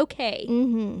that's okay.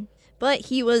 Mm-hmm. But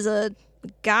he was a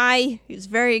guy. He was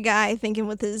very guy, thinking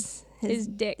with his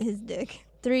dick. His dick.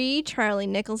 3, Charlie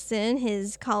Nicholson,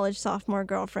 his college sophomore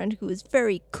girlfriend, who was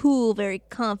very cool, very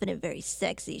confident, very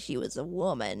sexy. She was a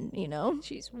woman, you know?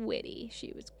 She's witty.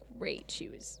 She was great. She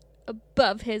was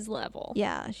above his level.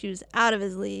 Yeah, she was out of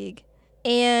his league.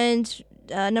 And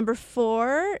number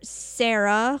 4,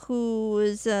 Sarah, who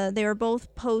was, they were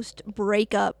both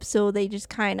post-breakup, so they just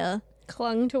kind of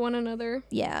clung to one another.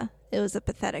 Yeah, it was a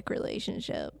pathetic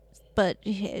relationship. But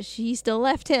she still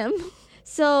left him.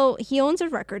 So he owns a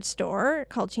record store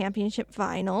called Championship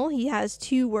Vinyl. He has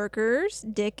 2 workers,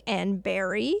 Dick and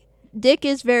Barry. Dick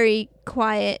is very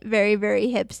quiet, very, very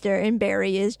hipster, and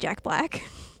Barry is Jack Black.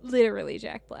 Literally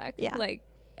Jack Black. Yeah. Like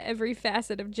every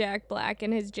facet of Jack Black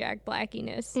and his Jack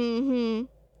Blackiness. Mm-hmm.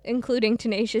 Including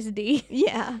Tenacious D.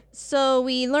 Yeah. So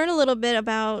we learn a little bit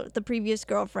about the previous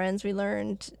girlfriends. We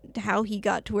learned how he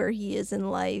got to where he is in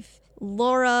life.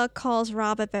 Laura calls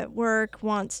Rob up at work,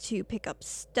 wants to pick up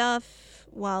stuff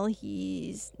while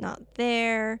he's not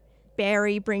there.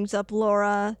 Barry brings up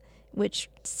Laura, which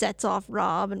sets off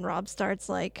Rob, and Rob starts,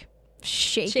 like,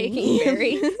 shaking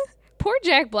Barry. Poor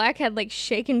Jack Black had, like,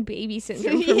 shaken baby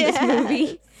syndrome from this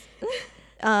movie.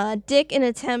 Dick, in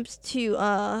attempt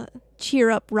to cheer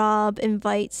up Rob,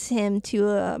 invites him to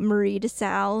a Marie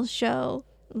DeSalle show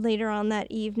later on that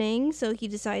evening, so he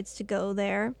decides to go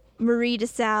there. Marie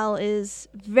DeSalle is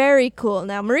very cool.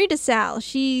 Now, Marie DeSalle,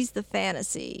 she's the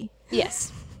fantasy.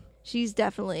 Yes. She's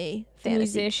definitely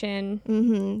fantasy. Musician.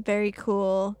 Mm-hmm. Very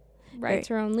cool. Writes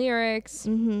her own lyrics.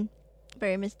 Mm-hmm.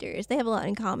 Very mysterious. They have a lot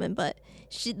in common, but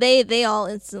they all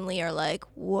instantly are like,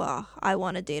 whoa, I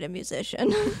want to date a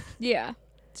musician. Yeah.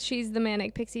 She's the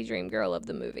manic pixie dream girl of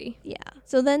the movie. Yeah.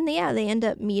 So then, they end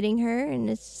up meeting her, and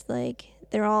it's just like,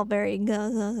 they're all very...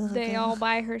 They all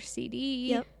buy her CD.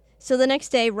 Yep. So the next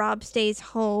day, Rob stays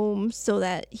home so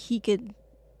that he could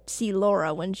see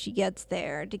Laura when she gets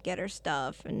there to get her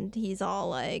stuff. And he's all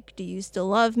like, do you still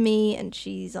love me? And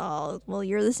she's all, well,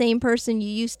 you're the same person you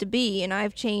used to be, and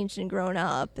I've changed and grown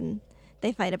up. And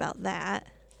they fight about that.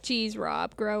 Geez,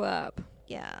 Rob, grow up.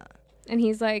 Yeah. And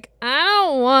he's like, I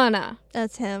don't wanna.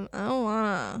 That's him. I don't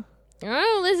wanna. I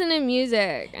don't listen to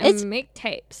music and make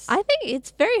tapes. I think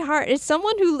it's very hard. As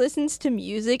someone who listens to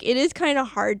music, it is kind of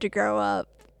hard to grow up.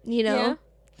 You know?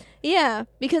 Yeah,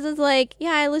 because it's like,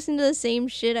 yeah, I listen to the same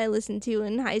shit I listened to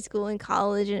in high school and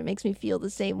college, and it makes me feel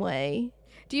the same way.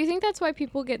 Do you think that's why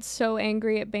people get so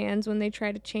angry at bands when they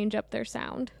try to change up their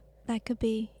sound? That could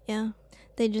be, yeah.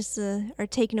 They just are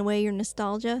taking away your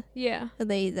nostalgia. Yeah. Are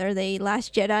they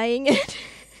Last Jediing it?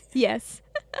 Yes.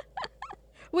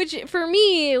 Which, for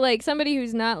me, like, somebody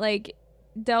who's not, like,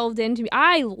 delved into me,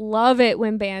 I love it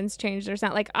when bands change their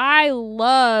sound. Like, I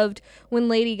loved when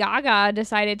Lady Gaga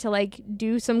decided to, like,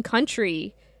 do some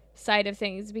country side of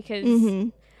things,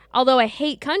 because although I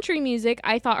hate country music,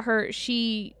 I thought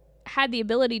she had the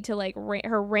ability to, like,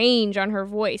 her range on her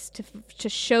voice to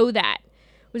show that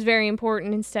was very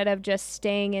important, instead of just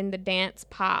staying in the dance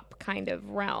pop kind of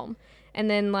realm. And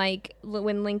then, like,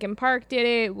 when Linkin Park did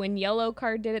it, when Yellow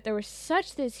Card did it, there was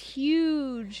such this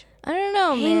huge I don't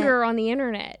know, anger on the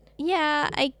internet. Yeah,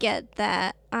 I get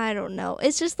that. I don't know.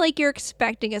 It's just like you're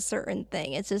expecting a certain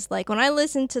thing. It's just like when I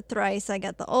listened to Thrice, I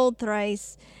got the old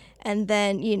Thrice, and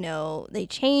then, they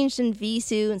changed in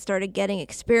Visu and started getting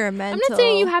experimental. I'm not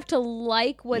saying you have to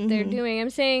like what they're doing. I'm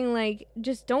saying, like,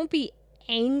 just don't be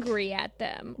angry at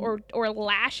them or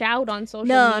lash out on social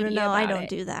media. No, I don't it.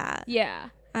 do that. Yeah.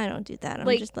 I don't do that. I'm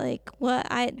Like- just like, what?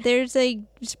 There's a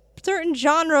certain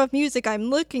genre of music I'm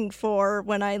looking for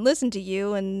when I listen to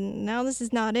you, and now this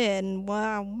is not it. And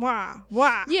wah.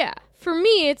 Yeah. For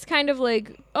me, it's kind of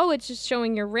like, it's just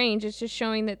showing your range. It's just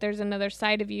showing that there's another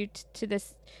side of you to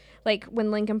this. Like when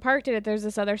Linkin Park did it, there's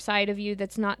this other side of you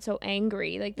that's not so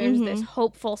angry. Like there's this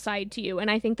hopeful side to you.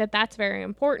 And I think that that's very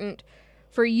important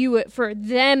for you, for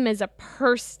them as a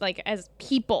person, like as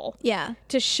people. Yeah.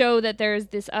 To show that there's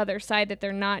this other side, that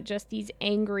they're not just these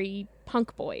angry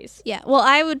punk boys. Yeah. Well,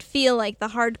 I would feel like the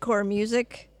hardcore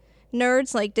music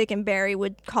nerds like Dick and Barry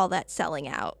would call that selling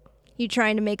out. You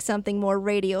trying to make something more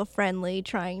radio friendly,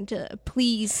 trying to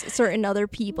please certain other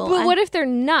people. But what if they're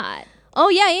not? Oh,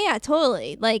 yeah,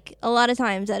 totally. Like, a lot of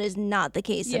times that is not the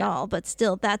case at Yeah. all, but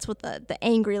still, that's what the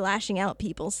angry lashing out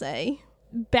people say.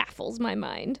 Baffles my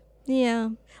mind. Yeah.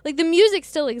 Like the music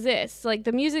still exists. Like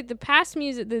the music, the past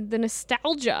music, the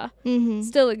nostalgia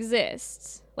still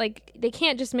exists. Like they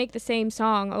can't just make the same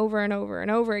song over and over and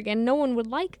over again. No one would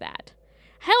like that.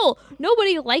 Hell,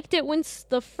 nobody liked it when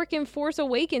the frickin' Force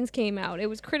Awakens came out. It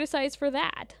was criticized for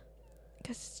that.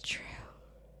 Because it's true.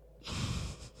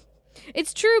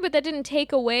 It's true, but that didn't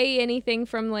take away anything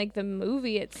from like the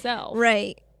movie itself.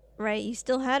 Right. You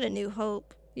still had A New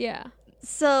Hope. Yeah.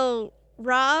 So,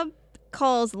 Rob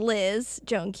calls Liz,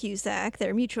 Joan Cusack,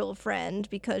 their mutual friend,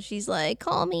 because she's like,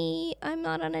 call me. I'm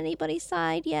not on anybody's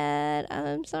side yet.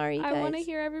 I'm sorry, you guys. I want to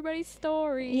hear everybody's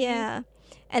story. Yeah.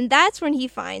 And that's when he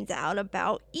finds out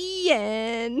about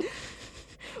Ian.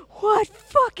 What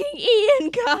fucking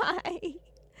Ian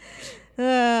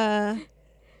guy?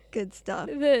 Good stuff.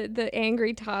 The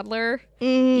angry toddler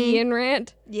Mhm. Ian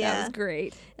rant. Yeah. That was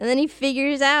great. And then he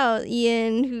figures out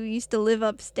Ian, who used to live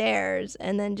upstairs,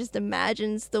 and then just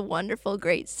imagines the wonderful,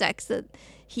 great sex that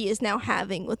he is now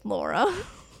having with Laura.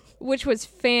 Which was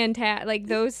fantastic. Like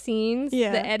those scenes,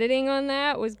 Yeah. the editing on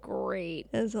that was great.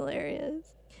 That's hilarious.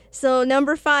 So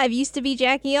number 5 used to be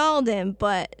Jackie Alden,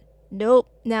 but nope.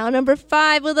 Now number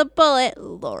 5 with a bullet,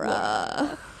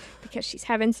 Laura. Because she's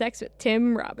having sex with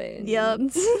Tim Robbins. Yep.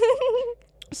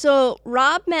 So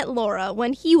Rob met Laura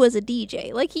when he was a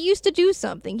DJ. Like, he used to do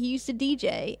something. He used to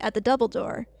DJ at the Double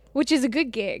Door. Which is a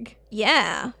good gig.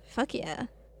 Yeah. Fuck yeah.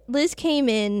 Liz came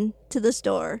in to the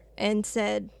store and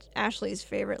said Ashley's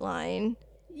favorite line.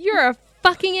 You're a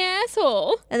fucking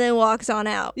asshole. And then walks on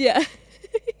out. Yeah.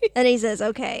 And he says,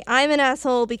 okay, I'm an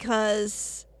asshole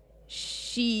because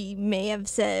she may have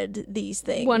said these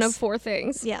things. One of 4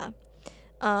 things. Yeah.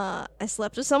 I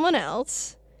slept with someone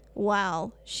else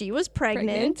while she was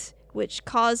pregnant, which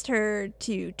caused her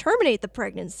to terminate the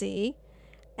pregnancy.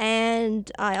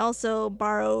 And I also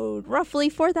borrowed roughly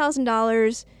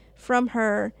 $4,000 from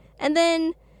her, and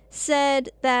then said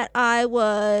that I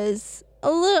was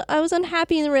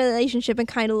unhappy in the relationship and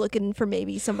kind of looking for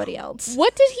maybe somebody else.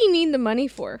 What did he need the money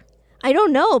for? I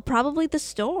don't know. Probably the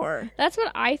store. That's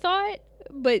what I thought,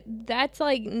 but that's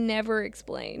like never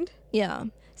explained. Yeah.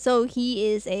 So he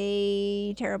is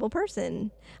a terrible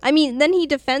person. I mean, then he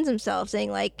defends himself,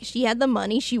 saying like she had the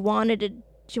money, she wanted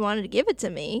to give it to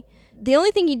me. The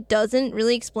only thing he doesn't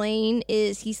really explain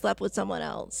is he slept with someone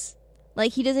else.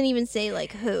 Like, he doesn't even say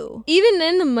like who. Even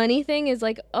then, the money thing is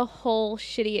like a whole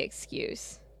shitty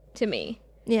excuse to me.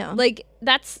 Yeah. Like,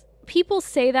 people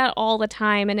say that all the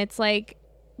time, and it's like,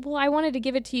 well, I wanted to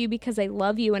give it to you because I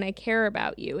love you and I care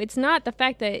about you. It's not the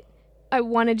fact that I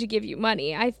wanted to give you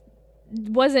money. I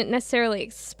wasn't necessarily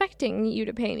expecting you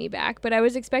to pay me back, but I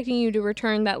was expecting you to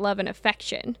return that love and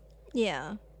affection.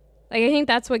 Yeah. Like, I think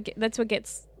that's what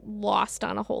gets lost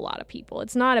on a whole lot of people.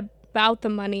 It's not about the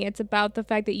money. It's about the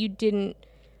fact that you didn't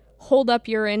hold up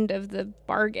your end of the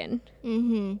bargain.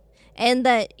 Mm-hmm. And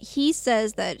that he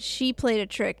says that she played a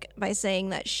trick by saying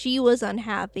that she was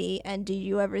unhappy and did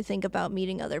you ever think about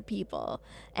meeting other people?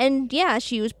 And yeah,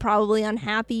 she was probably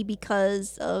unhappy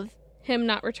because of Him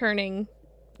not returning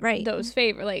right. those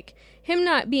favor, like him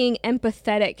not being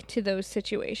empathetic to those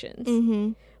situations.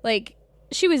 Mm-hmm. Like,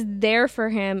 she was there for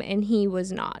him and he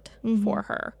was not for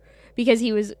her, because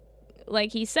he was,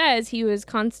 like he says, he was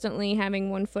constantly having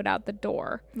one foot out the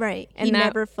door. Right. And he that-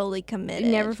 never fully committed.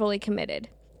 Never fully committed.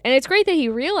 And it's great that he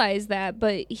realized that,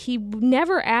 but he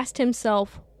never asked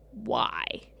himself why.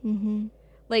 Mm-hmm.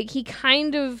 Like, he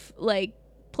kind of like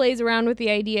plays around with the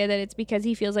idea that it's because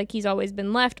he feels like he's always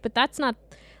been left, but that's not,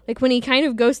 like when he kind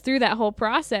of goes through that whole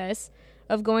process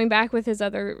of going back with his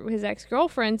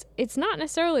ex-girlfriends, it's not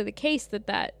necessarily the case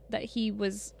that he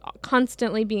was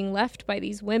constantly being left by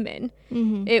these women.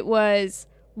 Mm-hmm. It was,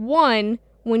 one,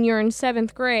 when you're in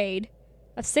 7th grade,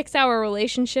 a 6-hour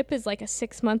relationship is like a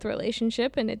 6-month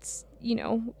relationship, and it's, you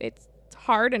know, it's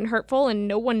hard and hurtful, and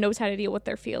no one knows how to deal with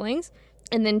their feelings.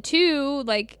 And then 2,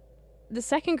 like, the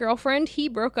second girlfriend, he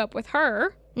broke up with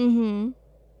her. Mm-hmm.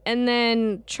 And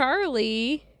then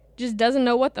Charlie just doesn't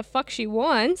know what the fuck she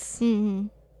wants. Mm-hmm.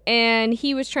 And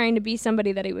he was trying to be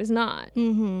somebody that he was not.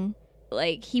 Mm-hmm.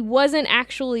 Like, he wasn't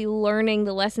actually learning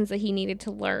the lessons that he needed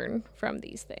to learn from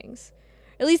these things.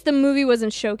 At least the movie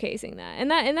wasn't showcasing that.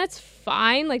 And that's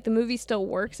fine. Like, the movie still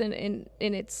works in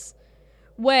its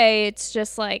way. It's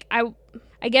just like,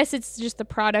 I guess it's just the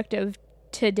product of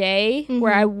today,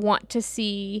 where I want to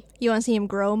see... You want to see him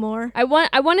grow more? I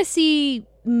want to see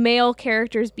male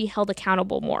characters be held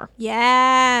accountable more.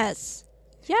 Yes.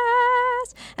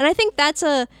 And I think that's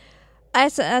a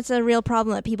real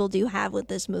problem that people do have with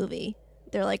this movie.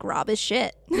 They're like, Rob is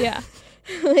shit. Yeah.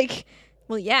 Like,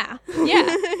 well, yeah.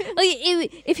 Yeah.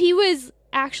 Like, if he was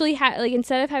actually like,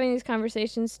 instead of having these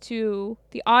conversations to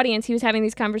the audience, he was having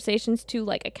these conversations to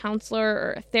like a counselor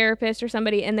or a therapist or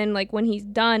somebody, and then like when he's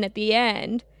done at the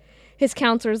end, his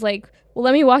counselor's like, well,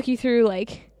 let me walk you through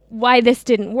like why this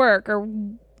didn't work, or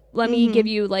let me give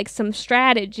you like some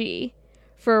strategy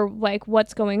for like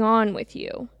what's going on with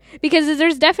you, because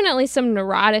there's definitely some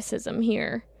neuroticism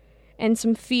here and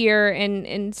some fear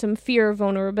and some fear of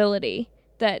vulnerability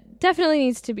that definitely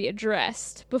needs to be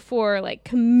addressed before like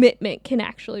commitment can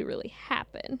actually really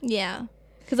happen. Yeah.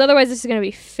 Because otherwise this is going to be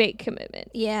fake commitment.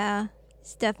 Yeah.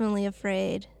 He's definitely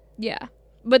afraid. Yeah.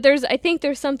 But I think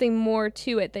there's something more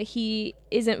to it that he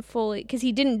isn't fully, because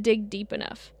he didn't dig deep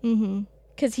enough. Mm-hmm.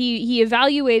 Because he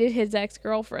evaluated his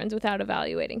ex-girlfriends without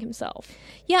evaluating himself.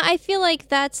 Yeah, I feel like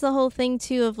that's the whole thing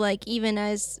too, of like, even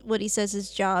as what he says his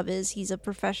job is, he's a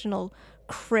professional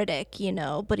critic, you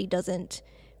know, but he doesn't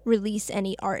release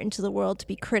any art into the world to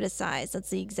be criticized.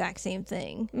 That's the exact same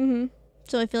thing. Mm-hmm.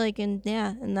 So I feel like in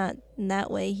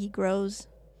that way he grows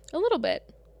a little bit.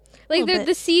 Like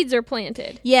the seeds are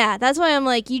planted. Yeah, that's why I'm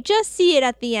like, you just see it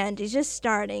at the end. He's just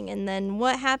starting, and then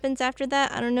what happens after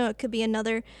that? I don't know. It could be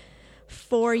another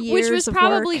 4 years, which was of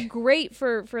probably work. great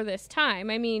for this time.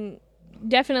 I mean,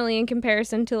 definitely in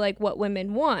comparison to like what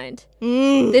women want.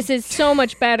 This is so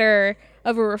much better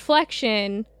of a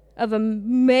reflection of a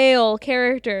male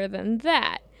character than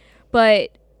that.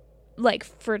 But like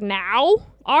for now,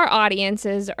 our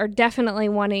audiences are definitely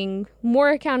wanting more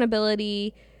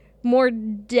accountability, more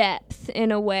depth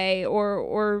in a way,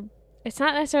 or it's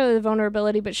not necessarily the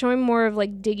vulnerability, but showing more of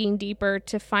like digging deeper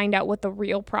to find out what the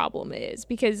real problem is,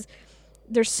 because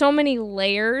there's so many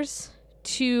layers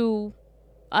to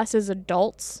us as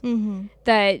adults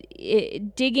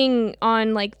that digging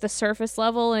on like the surface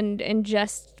level and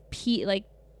just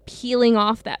peeling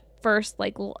off that first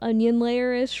like little onion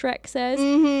layer, as Shrek says,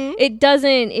 it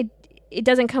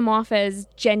doesn't come off as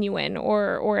genuine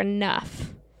or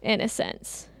enough in a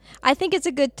sense. I think it's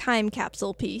a good time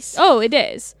capsule piece. Oh, it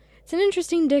is. It's an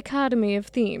interesting dichotomy of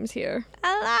themes here.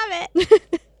 I love it.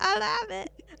 I love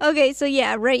it. Okay, so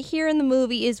yeah, right here in the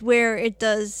movie is where it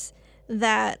does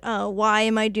that why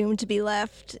am I doomed to be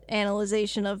left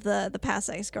analyzation of the past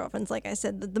ex-girlfriends. Like I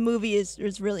said, the movie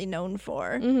is really known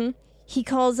for. He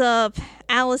calls up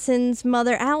Allison's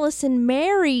mother. Allison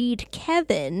married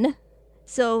Kevin,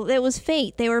 so it was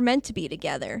fate. They were meant to be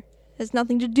together. It has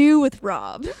nothing to do with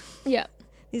Rob. Yeah.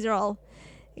 These are all,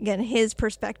 again, his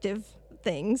perspective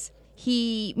things.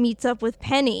 He meets up with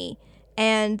Penny,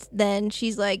 and then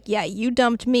she's like, yeah, you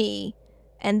dumped me,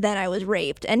 and then I was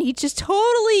raped. And he just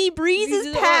totally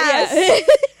breezes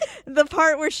past the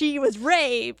part where she was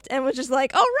raped and was just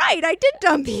like, oh, right, I did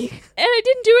dump you. And I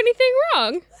didn't do anything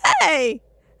wrong. Hey.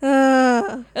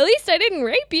 At least I didn't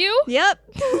rape you. Yep.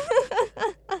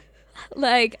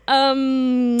 Like,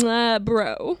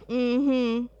 bro.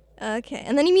 Okay.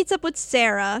 And then he meets up with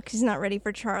Sarah, because he's not ready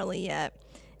for Charlie yet.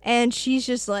 And she's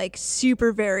just, like,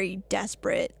 super, very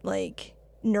desperate, like,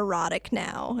 neurotic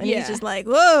now. And he's just like,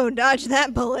 whoa, dodge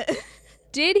that bullet.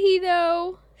 Did he,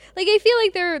 though? Like, I feel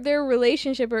like their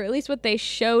relationship, or at least what they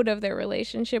showed of their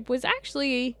relationship, was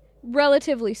actually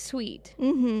relatively sweet.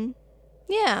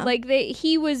 Yeah. Like,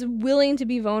 he was willing to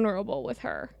be vulnerable with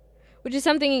her, which is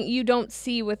something you don't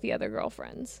see with the other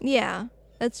girlfriends. Yeah,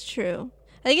 that's true.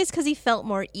 I think it's because he felt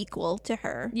more equal to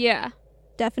her. Yeah.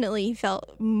 Definitely he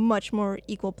felt much more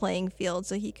equal playing field,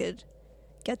 so he could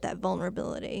get that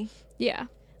vulnerability. Yeah.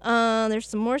 There's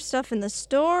some more stuff in the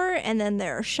store, and then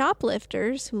there are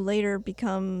shoplifters who later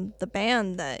become the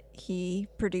band that he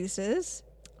produces.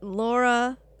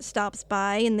 Laura stops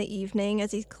by in the evening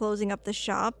as he's closing up the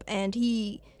shop, and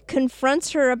he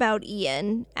confronts her about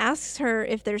Ian, asks her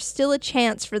if there's still a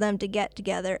chance for them to get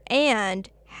together, and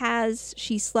has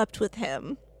she slept with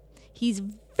him. He's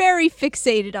very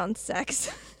fixated on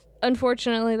sex.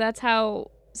 Unfortunately, that's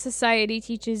how society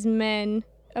teaches men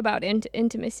about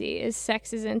intimacy, is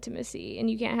sex is intimacy, and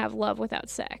you can't have love without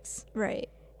sex. Right.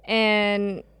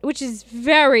 And which is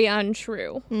very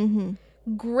untrue.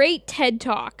 Mm-hmm. Great TED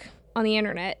Talk on the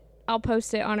internet. I'll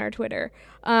post it on our Twitter.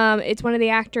 It's one of the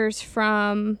actors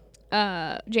from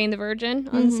Jane the Virgin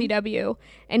on the CW,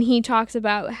 and he talks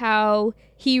about how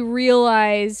he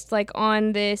realized, like,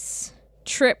 on this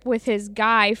trip with his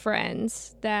guy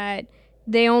friends, that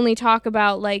they only talk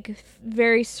about, like,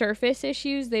 very surface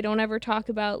issues. They don't ever talk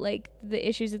about, like, the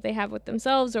issues that they have with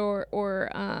themselves or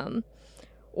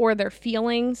their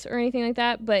feelings or anything like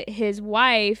that. But his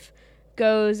wife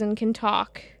goes and can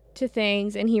talk to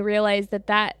things, and he realized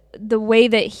that the way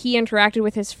that he interacted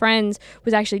with his friends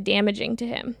was actually damaging to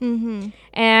him. Mm-hmm.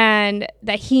 And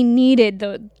that he needed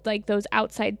those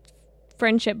outside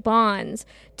friendship bonds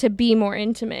to be more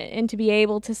intimate and to be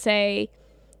able to say,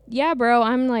 yeah, bro,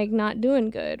 I'm, like, not doing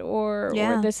good, or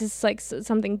this is, like,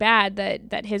 something bad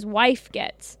that his wife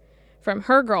gets from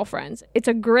her girlfriends. It's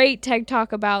a great TED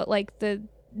Talk about, like,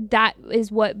 that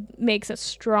is what makes a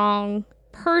strong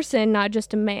person, not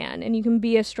just a man. And you can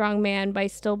be a strong man by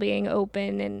still being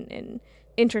open and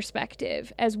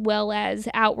introspective, as well as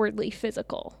outwardly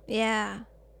physical. Yeah.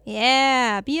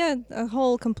 Be a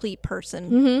whole complete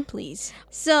person, please.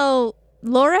 So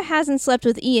Laura hasn't slept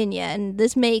with Ian yet, and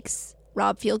this makes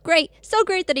Rob feel great. So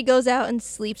great that he goes out and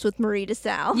sleeps with Marie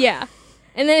DeSalle. Yeah.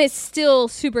 And then it's still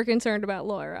super concerned about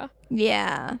Laura.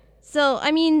 Yeah. So,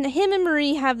 I mean, him and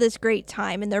Marie have this great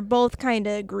time, and they're both kind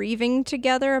of grieving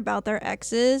together about their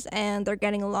exes, and they're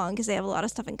getting along because they have a lot of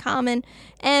stuff in common.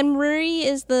 And Marie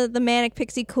is the manic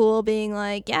pixie cool, being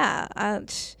like, yeah,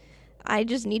 I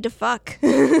just need to fuck.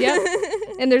 Yeah.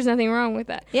 And there's nothing wrong with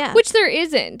that. Yeah. Which there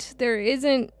isn't. There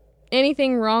isn't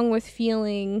anything wrong with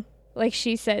feeling, like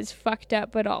she says, fucked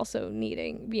up, but also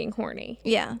being horny.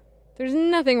 Yeah. There's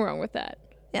nothing wrong with that.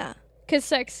 Yeah. Because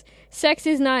sex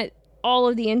is not all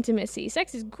of the intimacy.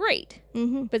 Sex is great,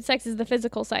 but sex is the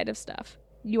physical side of stuff.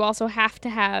 You also have to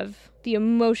have the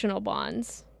emotional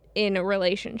bonds in a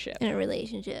relationship.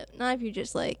 Not if you're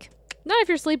just like... Not if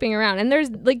you're sleeping around. And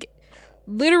there's, like,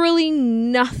 literally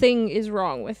nothing is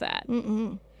wrong with that.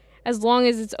 As long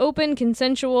as it's open,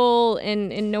 consensual,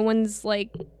 and no one's,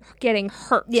 like, getting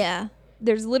hurt. Yeah.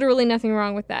 There's literally nothing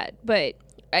wrong with that. But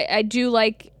I do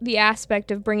like the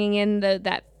aspect of bringing in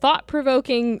that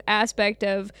thought-provoking aspect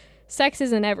of sex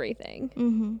isn't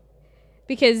everything.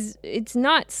 Because it's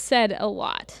not said a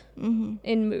lot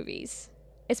in movies,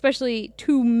 especially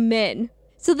to men.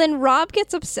 So then Rob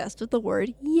gets obsessed with the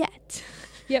word yet.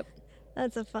 Yep.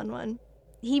 That's a fun one.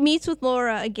 He meets with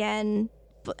Laura again,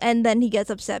 and then he gets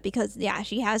upset because, yeah,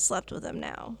 she has slept with him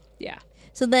now. Yeah.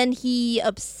 So then he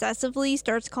obsessively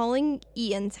starts calling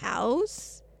Ian's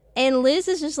house, and Liz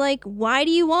is just like, why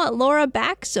do you want Laura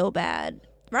back so bad?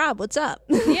 Rob, what's up?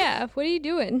 Yeah, what are you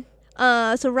doing?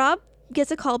 So Rob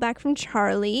gets a call back from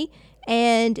Charlie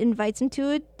and invites him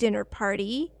to a dinner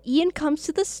party. Ian comes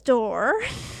to the store.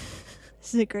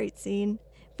 This is a great scene.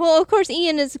 Well, of course,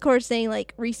 Ian is, of course, saying,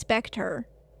 like, respect her.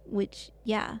 Which,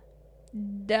 yeah.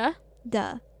 Duh.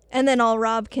 And then all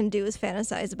Rob can do is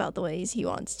fantasize about the ways he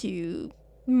wants to...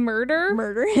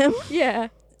 Murder him. Yeah.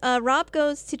 Rob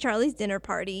goes to Charlie's dinner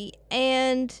party,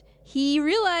 and he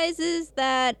realizes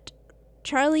that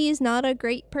Charlie is not a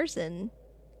great person.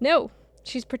 No,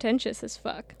 she's pretentious as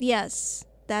fuck. Yes,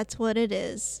 that's what it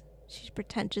is. She's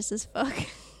pretentious as fuck. And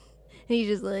he's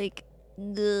just like,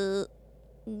 guh,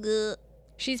 guh.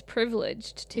 She's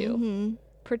privileged, too.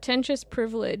 Pretentious,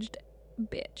 privileged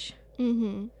bitch.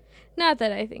 Not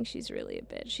that I think she's really a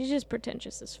bitch. She's just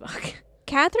pretentious as fuck.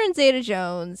 Catherine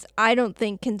Zeta-Jones, I don't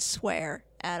think can swear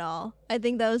at all. I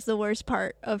think that was the worst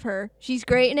part of her. She's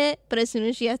great in it, but as soon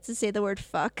as she has to say the word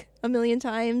fuck a million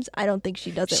times, I don't think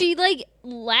she does it. She, like,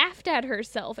 laughed at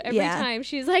herself every time.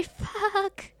 She's like,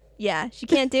 fuck. Yeah, she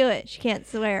can't do it. She can't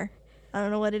swear. I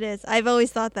don't know what it is. I've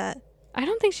always thought that. I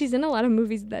don't think she's in a lot of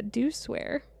movies that do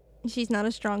swear. She's not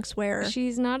a strong swearer.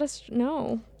 She's not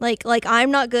no. Like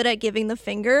I'm not good at giving the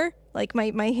finger. Like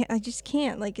my I just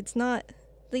can't. Like it's not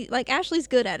like Ashley's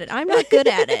good at it. I'm not good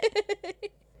at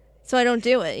it. So I don't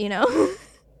do it, you know?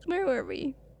 Where were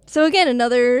we? So again,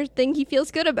 another thing he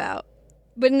feels good about.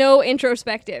 But no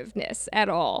introspectiveness at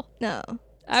all. No.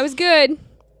 I was good.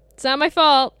 It's not my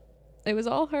fault. It was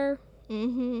all her.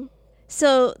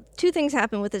 So 2 things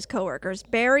happen with his coworkers.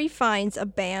 Barry finds a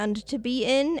band to be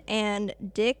in, and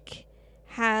Dick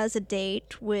has a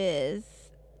date with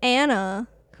Anna,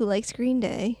 who likes Green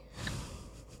Day.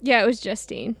 Yeah, it was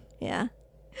Justine. Yeah.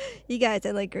 You guys,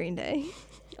 I like Green Day.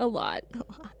 A lot.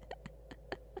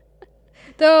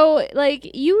 Though,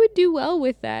 like, you would do well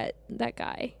with that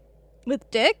guy. With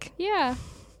Dick? Yeah.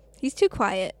 He's too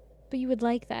quiet. But you would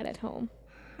like that at home.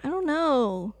 I don't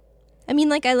know. I mean,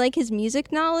 like, I like his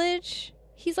music knowledge.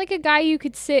 He's like a guy you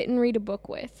could sit and read a book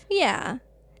with. Yeah.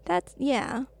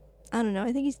 Yeah. I don't know.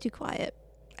 I think he's too quiet.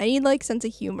 I need, like, sense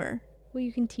of humor. Well,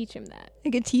 you can teach him that. I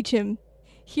could teach him.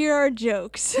 Here are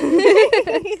jokes.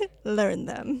 Learn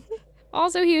them.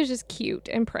 Also, he was just cute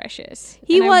and precious.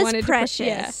 He And I was wanted to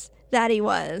precious. That he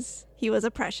was. He was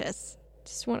a precious.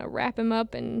 Just want to wrap him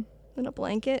up and In a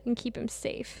blanket. keep him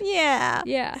safe. Yeah.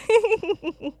 Yeah.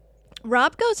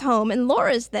 Rob goes home and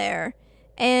Laura's there.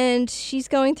 And she's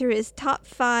going through his top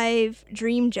 5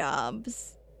 dream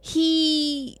jobs.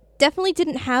 He definitely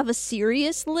didn't have a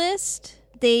serious list.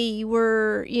 They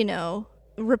were, you know,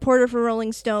 reporter for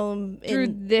Rolling Stone. Through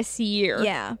this year.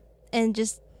 Yeah. And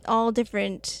just all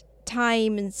different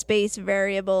time and space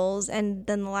variables. And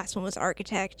then the last one was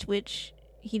architect, which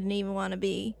he didn't even want to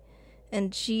be.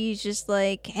 And she's just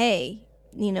like, hey,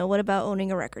 you know, what about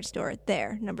owning a record store?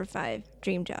 There, number 5,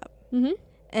 dream job. Mm-hmm.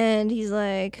 And he's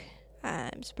like,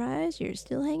 I'm surprised you're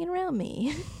still hanging around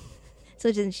me.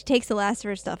 So then she takes the last of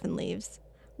her stuff and leaves.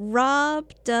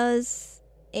 Rob does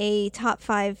a top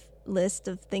 5 list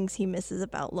of things he misses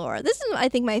about Laura. This is, I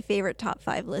think, my favorite top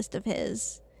 5 list of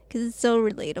his because it's so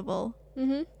relatable.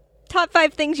 Mm-hmm. Top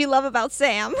 5 things you love about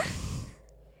Sam.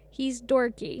 He's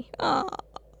dorky. Oh.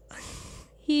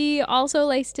 He also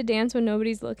likes to dance when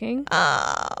nobody's looking,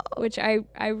 Oh. which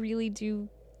I really do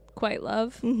quite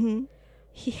love. Mm-hmm.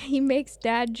 He makes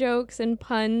dad jokes and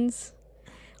puns,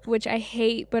 which I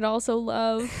hate but also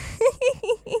love.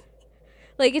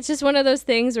 Like, it's just one of those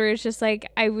things where it's just like,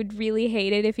 I would really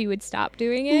hate it if he would stop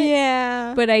doing it.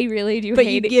 Yeah. But I really do But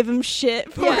hate you it. give him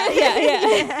shit for Yeah,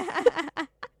 it. yeah.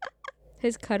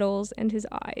 His cuddles and his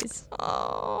eyes.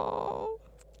 Oh.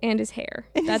 And his hair.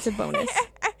 That's a bonus.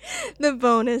 The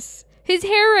bonus. His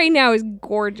hair right now is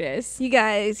gorgeous. You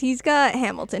guys, he's got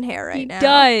Hamilton hair right now. He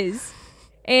does.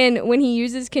 And when he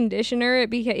uses conditioner, it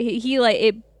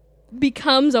it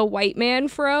becomes a white man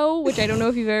fro, which I don't know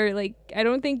if you've ever, like, I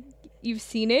don't think you've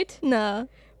seen it. No.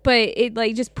 But it,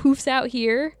 like, just poofs out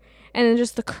here. And then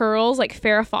just the curls, like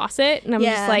Farrah Fawcett. And I'm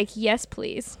Yeah. just like, yes,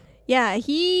 please. Yeah,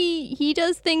 he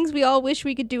does things we all wish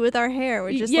we could do with our hair.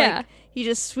 We're just Yeah. like, he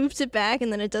just swoops it back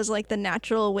and then it does like the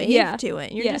natural wave Yeah. to it.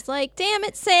 And you're Yeah. just like, damn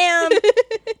it, Sam.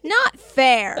 Not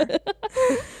fair.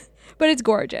 But it's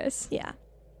gorgeous. Yeah.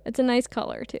 It's a nice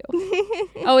color, too.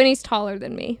 Oh, and he's taller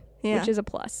than me, Yeah. which is a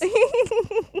plus.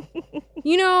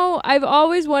 You know, I've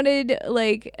always wanted,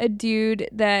 like, a dude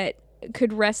that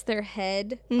could rest their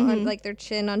head on, like, their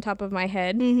chin on top of my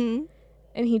head. Mm-hmm.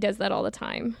 And he does that all the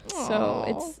time. Aw.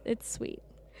 So it's sweet.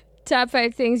 Top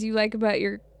 5 things you like about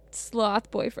your sloth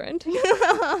boyfriend.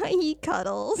 He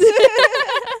cuddles.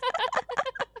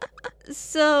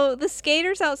 So the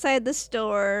skaters outside the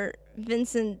store,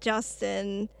 Vincent,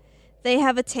 Justin, they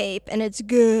have a tape and it's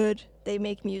good. They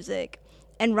make music.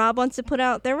 And Rob wants to put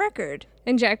out their record.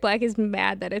 And Jack Black is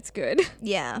mad that it's good.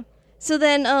 Yeah. So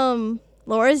then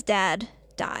Laura's dad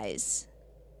dies.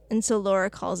 And so Laura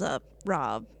calls up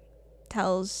Rob,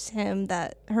 tells him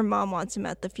that her mom wants him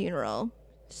at the funeral.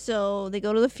 So they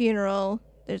go to the funeral.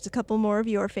 There's a couple more of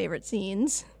your favorite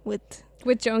scenes with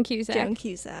Joan Cusack. Joan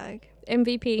Cusack.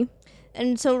 MVP.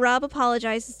 And so Rob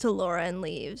apologizes to Laura and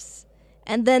leaves.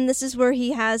 And then this is where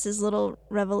he has his little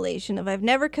revelation of I've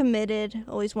never committed,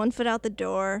 always one foot out the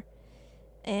door,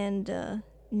 and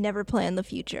never plan the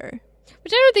future.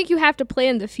 Which I don't think you have to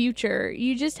plan the future.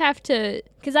 You just have to,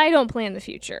 because I don't plan the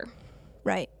future.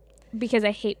 Right. Because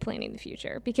I hate planning the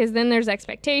future. Because then there's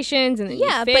expectations and then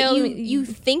Yeah, you fail. but you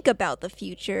think about the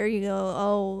future. You go,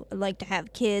 oh, I'd like to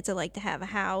have kids. I'd like to have a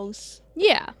house.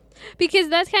 Yeah. Because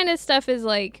that kind of stuff is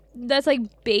like, that's like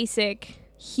basic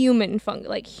human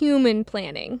human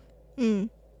planning.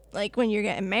 Like when you're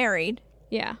getting married.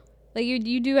 Yeah. Like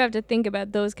you do have to think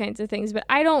about those kinds of things. But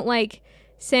I don't like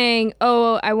saying,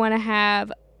 oh, I want to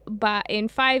have, but in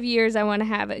 5 years, I want to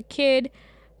have a kid,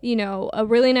 you know, a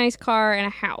really nice car and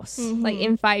a house, like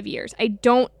in 5 years. I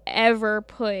don't ever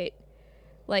put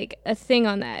like a thing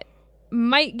on that.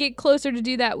 Might get closer to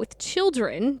do that with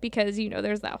children because, you know,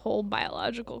 there's that whole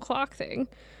biological clock thing.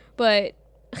 But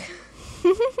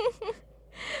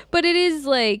but it is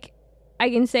like, I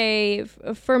can say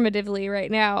affirmatively right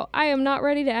now, I am not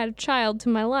ready to add a child to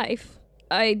my life.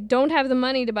 I don't have the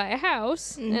money to buy a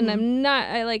house, and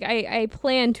I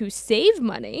plan to save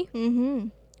money,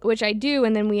 which I do,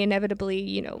 and then we inevitably,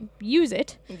 use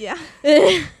it Yeah.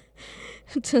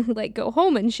 to like go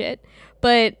home and shit.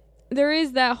 But there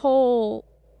is that whole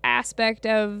aspect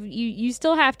of you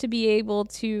still have to be able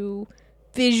to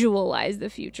visualize the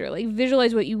future, like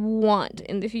visualize what you want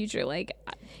in the future, like.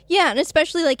 Yeah, and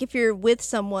especially like if you're with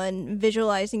someone,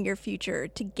 visualizing your future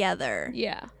together.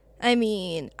 Yeah. I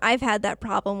mean, I've had that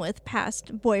problem with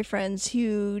past boyfriends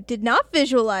who did not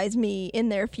visualize me in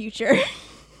their future.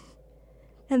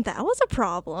 And that was a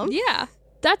problem. Yeah.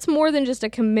 That's more than just a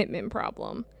commitment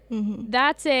problem.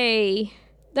 That's a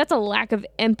lack of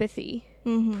empathy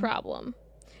problem.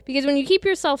 Because when you keep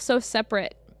yourself so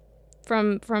separate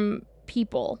from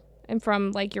people and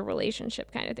from like your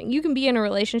relationship kind of thing, you can be in a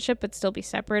relationship but still be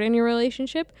separate in your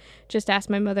relationship. Just ask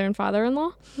my mother and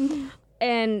father-in-law.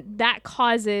 And that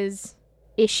causes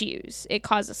issues. It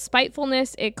causes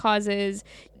spitefulness. It causes,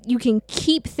 you can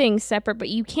keep things separate, but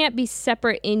you can't be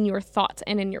separate in your thoughts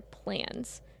and in your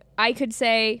plans. I could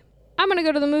say, I'm going to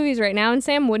go to the movies right now, and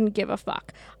Sam wouldn't give a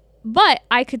fuck. But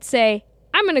I could say,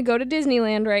 I'm going to go to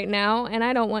Disneyland right now, and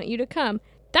I don't want you to come.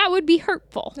 That would be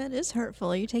hurtful. That is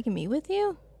hurtful. Are you taking me with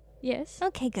you? Yes.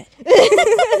 Okay, good.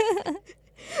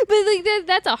 But like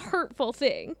that's a hurtful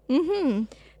thing.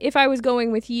 If I was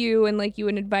going with you and like you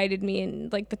had invited me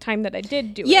and like the time that I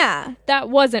did do it, that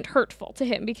wasn't hurtful to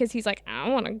him because he's like, I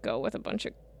don't want to go with a bunch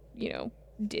of,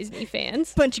 Disney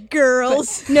fans. Bunch of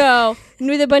girls. But, no,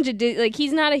 with a bunch of like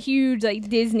he's not a huge like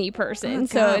Disney person,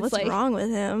 so it's what's like wrong with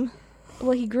him?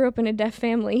 Well, he grew up in a deaf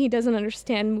family. He doesn't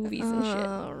understand movies and shit.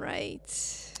 Oh,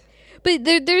 right. But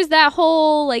there's that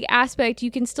whole like aspect.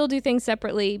 You can still do things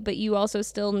separately, but you also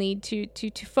still need to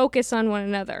focus on one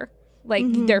another, like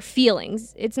their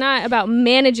feelings. It's not about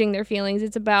managing their feelings.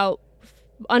 It's about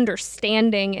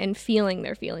understanding and feeling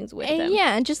their feelings with them.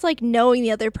 Yeah, and just like knowing the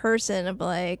other person of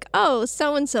like, oh,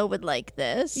 so and so would like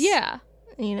this. Yeah,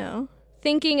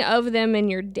 thinking of them in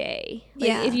your day. Like,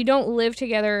 yeah. If you don't live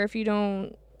together, if you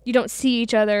don't see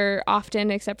each other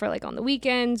often, except for like on the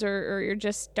weekends, or you're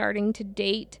just starting to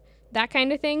date. That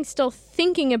kind of thing, still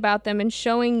thinking about them and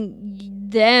showing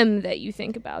them that you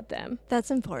think about them. That's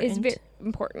important. It's very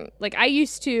important. Like I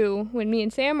used to, when me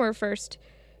and Sam were first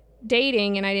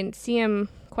dating and I didn't see him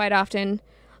quite often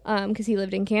because he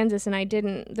lived in Kansas and I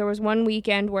didn't. There was one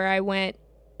weekend where I went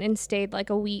and stayed like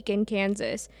a week in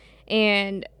Kansas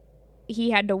and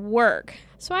he had to work.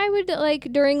 So I would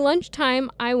like during lunchtime,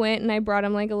 I went and I brought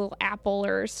him like a little apple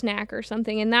or a snack or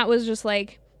something. And that was just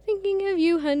like, thinking of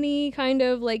you, honey, kind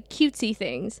of like cutesy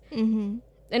things. And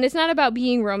it's not about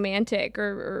being romantic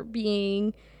or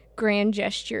being grand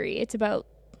gesture-y. It's about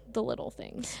the little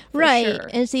things. Right. Sure.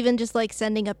 And it's even just like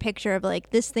sending a picture of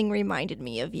like, this thing reminded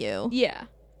me of you. Yeah.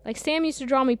 Like Sam used to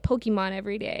draw me Pokemon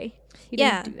every day. He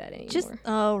doesn't do that anymore.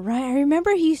 Oh, right. I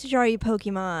remember he used to draw you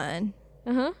Pokemon.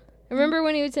 I remember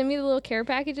when he would send me the little care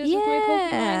packages with my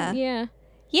Pokemon? Yeah.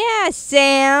 Yeah,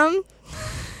 Sam.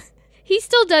 He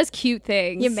still does cute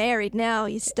things. You're married now.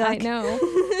 You stuck. I know.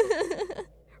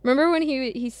 Remember when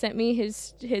he sent me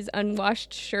his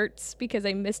unwashed shirts because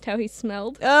I missed how he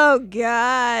smelled? Oh,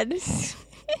 God.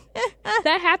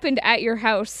 That happened at your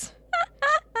house.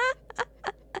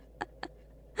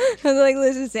 I was like,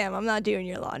 listen, Sam, I'm not doing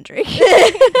your laundry.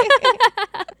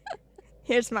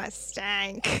 Here's my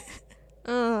stank.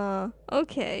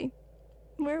 Okay.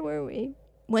 Where were we?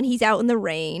 When he's out in the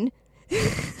rain.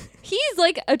 He's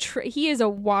like he is a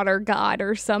water god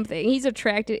or something. He's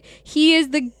attracted. He's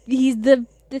the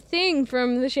thing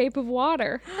from The Shape of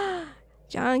Water.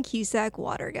 John Cusack,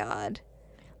 water god.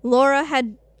 Laura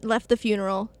had left the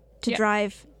funeral to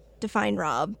drive to find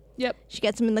Rob. Yep. She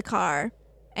gets him in the car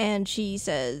and she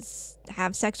says,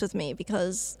 have sex with me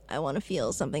because I want to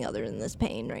feel something other than this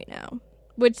pain right now.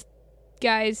 Which,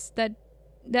 guys,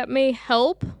 that may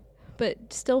help,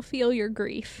 but still feel your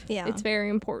grief. Yeah. It's very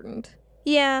important.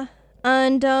 Yeah.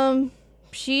 And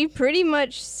she pretty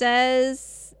much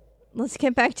says, let's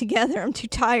get back together. I'm too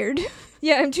tired.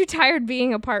 Yeah, I'm too tired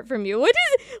being apart from you. What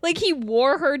is it? Like he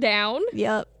wore her down?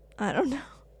 Yep. I don't know.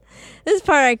 This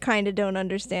part I kind of don't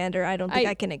understand, or I don't think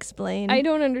I can explain. I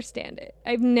don't understand it.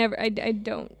 I don't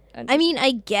understand. I mean,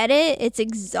 I get it. It's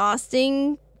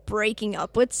exhausting breaking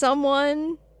up with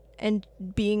someone and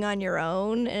being on your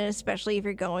own, and especially if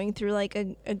you're going through like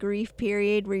a grief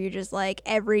period where you're just like,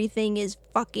 everything is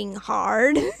fucking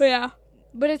hard. Yeah.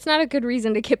 But it's not a good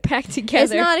reason to get back together.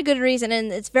 It's not a good reason,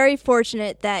 and it's very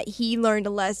fortunate that he learned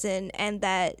a lesson and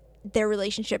that their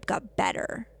relationship got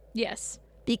better. Yes.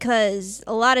 Because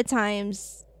a lot of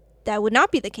times that would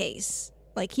not be the case.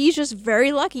 Like, he's just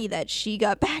very lucky that she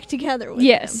got back together with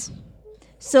him.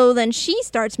 So then she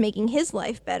starts making his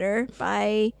life better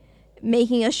by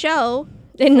making a show.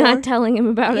 And not telling him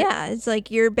about it. Yeah, it's like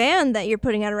your band that you're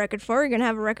putting out a record for, you're going to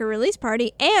have a record release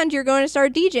party, and you're going to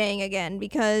start DJing again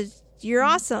because you're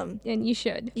awesome. And you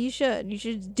should. You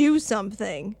should do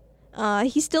something.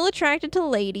 He's still attracted to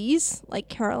ladies, like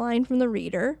Caroline from The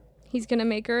Reader. He's going to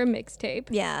make her a mixtape.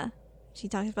 Yeah, she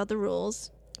talks about the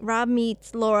rules. Rob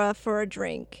meets Laura for a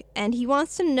drink, and he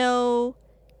wants to know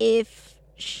if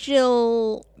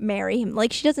she'll marry him.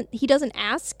 Like, he doesn't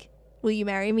ask, will you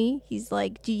marry me? He's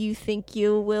like, do you think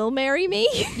you will marry me?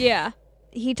 Yeah.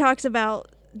 He talks about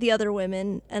the other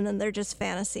women, and then they're just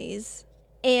fantasies.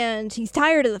 And he's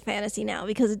tired of the fantasy now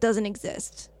because it doesn't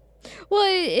exist. Well,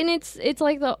 and it's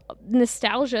like the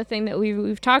nostalgia thing that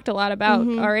we've talked a lot about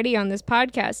already on this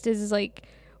podcast is like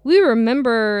we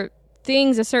remember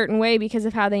things a certain way because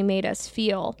of how they made us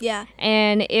feel. Yeah.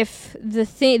 And if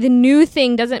the new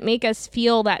thing doesn't make us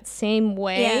feel that same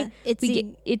way,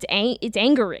 it's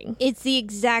angering. It's the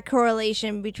exact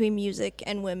correlation between music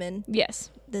and women. Yes.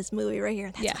 This movie right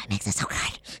here. That's why it makes it so good.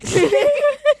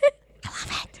 I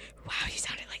love it. Wow, you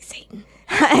sounded like Satan.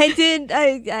 I did. I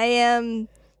am.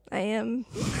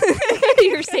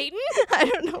 You're Satan? I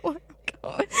don't know where I'm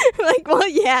going. Like, well,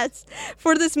 yes.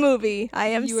 For this movie, I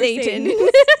am Satan.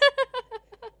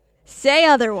 Say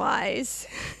otherwise.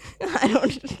 I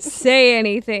don't say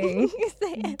anything.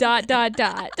 say dot.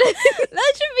 That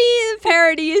should be the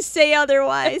parody is say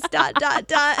otherwise. dot.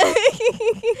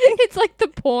 It's like the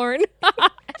porn.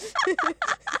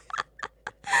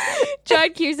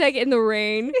 John Cusack in the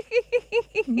rain.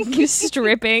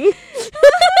 Stripping.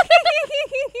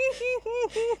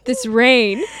 This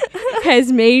rain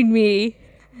has made me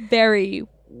very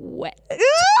wet.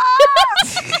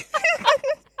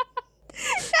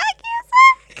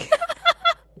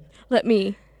 Let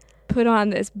me put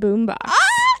on this boombox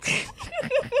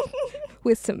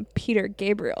with some Peter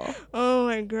Gabriel. Oh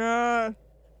my god.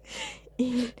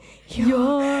 In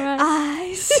your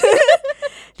eyes.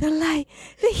 The light,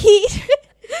 the heat.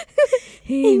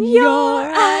 In your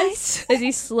eyes. As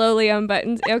he slowly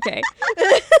unbuttons. Okay.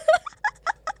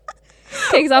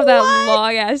 Takes off that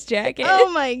long ass jacket.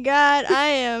 Oh my god, I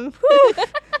am. Whew.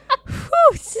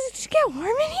 Whew. Does it get warm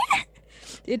in here?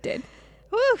 It did.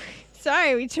 Whew.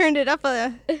 Sorry, we turned it up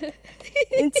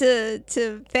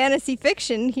into fantasy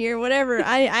fiction here. Whatever.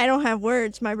 I don't have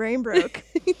words. My brain broke.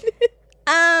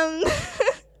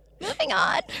 Moving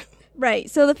on. Right.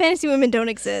 So the fantasy women don't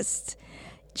exist.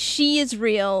 She is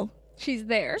real. She's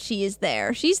there. She is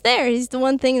there. She's there. He's the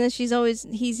one thing that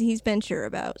he's been sure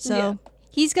about. So yeah.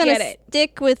 He's gonna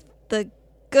stick with the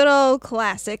good old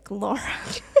classic Laura.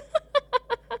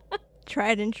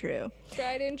 Tried and true.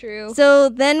 Tried and true. So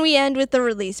then we end with the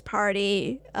release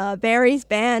party. Barry's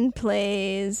band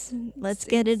plays Let's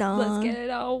Get It On. Let's Get It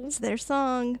On. It's their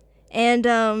song.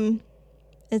 And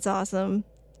it's awesome.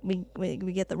 We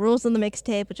get the rules of the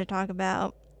mixtape, which I talk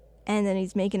about. And then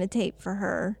he's making a tape for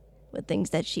her with things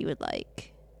that she would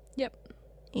like. Yep.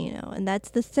 You know, and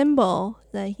that's the symbol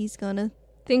that he's going to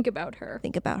think about her.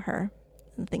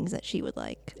 And things that she would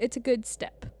like. It's a good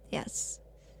step. Yes.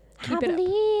 Keep it up.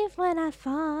 Believe when I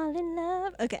fall in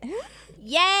love. Okay.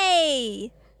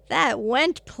 Yay! That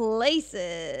went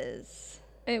places.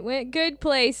 It went good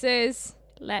places.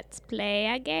 Let's play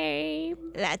a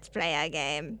game. Let's play a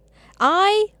game.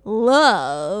 I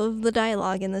love the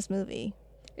dialogue in this movie.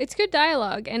 It's good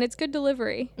dialogue and it's good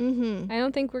delivery. Mm-hmm. I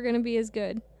don't think we're gonna be as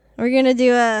good. We're gonna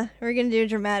do a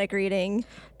dramatic reading.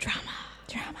 Drama.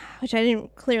 Which I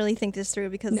didn't clearly think this through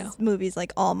because this movie's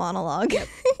like all monologue. Yep.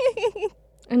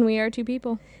 And we are two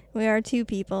people. We are two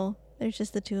people. There's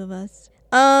just the two of us.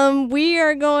 We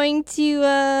are going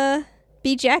to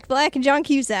be Jack Black and John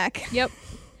Cusack. Yep.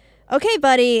 Okay,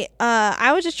 buddy.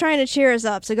 I was just trying to cheer us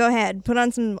up, so go ahead. Put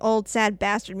on some old sad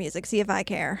bastard music. See if I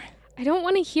care. I don't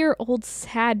want to hear old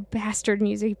sad bastard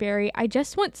music, Barry. I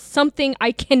just want something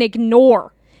I can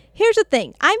ignore. Here's the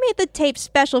thing. I made the tape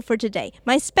special for today.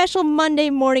 My special Monday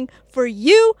morning for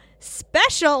you.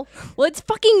 Special. Well, it's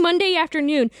fucking Monday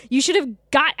afternoon. You should have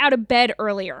got out of bed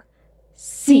earlier.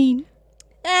 Scene.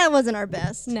 That wasn't our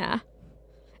best. Nah.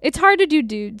 It's hard to do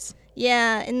dudes.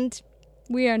 Yeah, and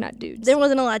we are not dudes. There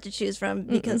wasn't a lot to choose from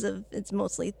because of it's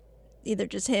mostly either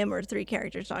just him or three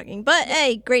characters talking. But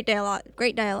hey, great dialogue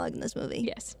in this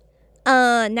movie. Yes.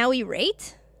 Now we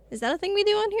rate? Is that a thing we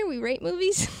do on here? We rate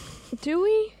movies? Do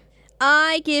we?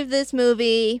 I give this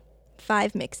movie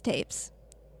 5 mixtapes.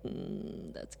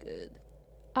 That's good.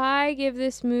 I give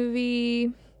this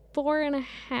movie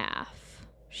 4.5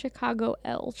 Chicago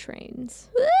L trains.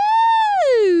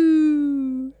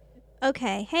 Woo!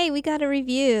 Okay, hey, we got a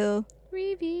review.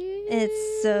 Review.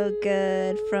 It's so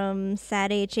good, from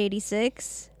Sad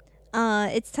H86.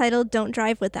 It's titled Don't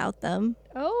Drive Without Them.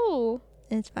 Oh.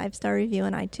 It's 5-star review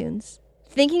on iTunes.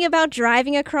 Thinking about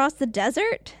driving across the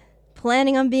desert?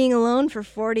 Planning on being alone for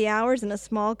 40 hours in a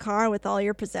small car with all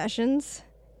your possessions?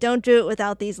 Don't do it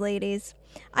without these ladies.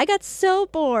 I got so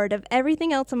bored of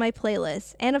everything else on my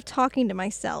playlist and of talking to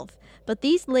myself, but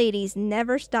these ladies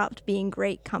never stopped being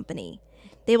great company.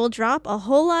 They will drop a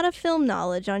whole lot of film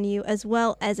knowledge on you, as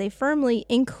well as a firmly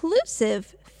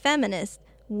inclusive, feminist,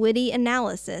 witty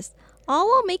analysis, all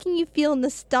while making you feel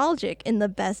nostalgic in the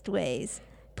best ways.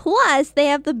 Plus, they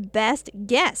have the best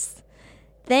guests.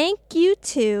 Thank you,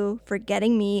 too, for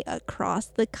getting me across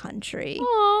the country.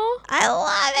 Aw. I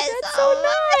love it That's so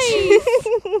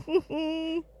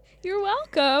nice. You're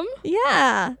welcome.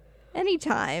 Yeah,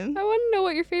 anytime. I want to know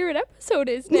what your favorite episode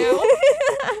is now.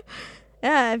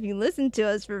 Yeah, if you listen to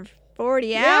us for 40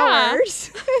 Yeah.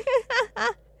 hours.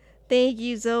 Thank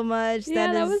you so much.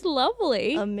 Yeah, that was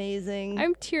lovely. amazing.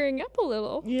 I'm tearing up a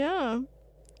little. Yeah.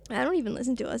 I don't even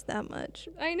listen to us that much.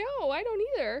 I know. I don't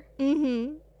either.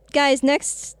 Mm-hmm. Guys,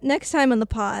 next time on the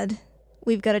pod,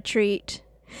 we've got a treat.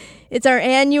 It's our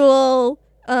annual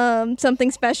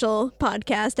something special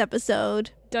podcast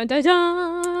episode. Dun dun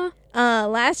dun.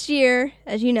 Last year,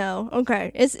 as you know,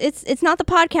 okay, it's not the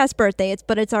podcast birthday,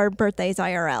 but it's our birthdays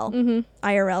IRL. Mm-hmm.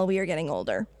 IRL, we are getting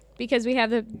older. Because we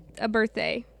have a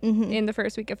birthday Mm-hmm. in the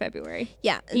first week of February.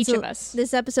 Yeah, and Each so of us.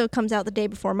 This episode comes out the day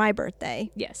before my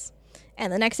birthday, Yes.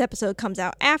 and the next episode comes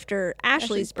out after Ashley's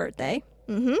Ashley's birthday.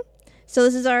 Mm-hmm. So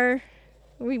this is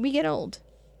we get old,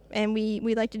 and we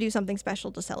like to do something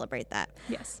special to celebrate that.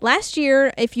 Yes. Last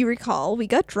year, if you recall, we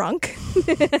got drunk.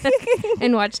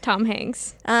 And watch Tom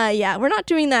Hanks. Yeah, we're not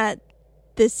doing that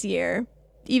this year,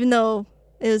 even though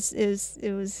it was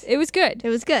It was good.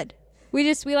 good.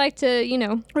 We like to, We're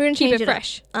gonna keep change it up.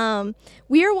 fresh.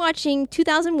 We are watching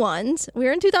 2001's.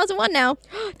 We're in 2001 now.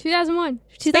 2001.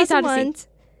 Space Odyssey. 2001's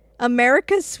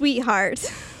America's Sweetheart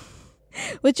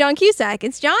with John Cusack.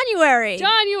 It's January.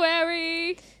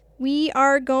 January. We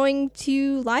are going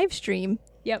to live stream.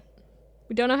 Yep.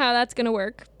 We don't know how that's going to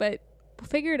work, but we'll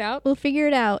figure it out. We'll figure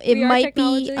it out. It We are might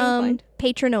be technologically inclined.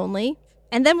 patron only,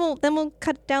 and then we'll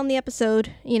cut down the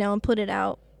episode, and put it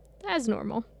out As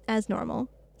normal. as normal.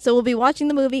 So we'll be watching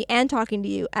the movie and talking to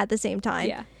you at the same time.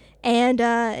 Yeah.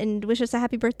 And wish us a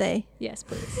happy birthday. Yes,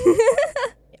 please.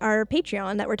 Our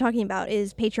Patreon that we're talking about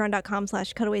is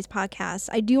patreon.com/cutawayspodcast.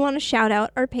 I do want to shout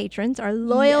out our patrons, our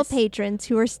loyal Yes. patrons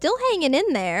who are still hanging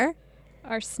in there.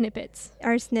 Our snippets.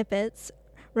 Our snippets.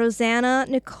 Rosanna,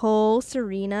 Nicole,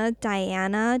 Serena,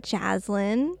 Diana,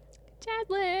 Jaslyn.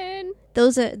 Jaslyn.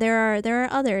 There are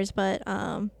others, but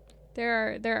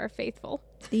There are faithful.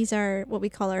 these are what we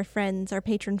call our friends, our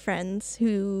patron friends,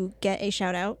 who get a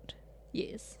shout out.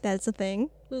 Yes. That's a thing.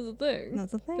 That's the thing.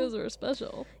 That's a thing. Those are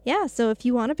special. Yeah, so if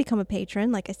you want to become a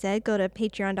patron, like I said, go to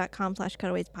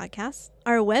patreon.com/cutawayspodcast.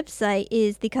 Our website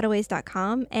is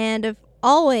thecutaways.com, and if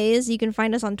always, you can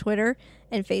find us on Twitter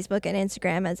and Facebook and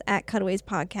Instagram as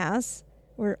 @cutawayspodcast.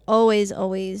 We're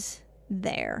always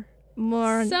there.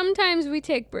 More, Sometimes we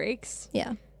take breaks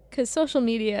yeah. because social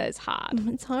media is hot.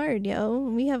 It's hard, yo.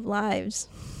 We have lives.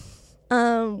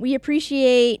 We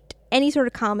appreciate any sort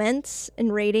of comments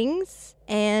and ratings.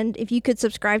 And if you could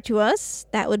subscribe to us,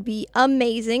 that would be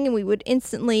amazing. And we would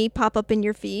instantly pop up in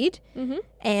your feed. Mm-hmm.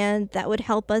 And that would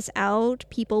help us out.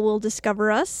 People will discover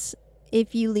us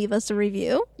if you leave us a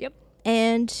review. Yep.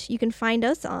 And you can find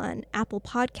us on Apple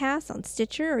Podcasts, on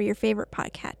Stitcher, or your favorite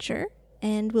podcatcher.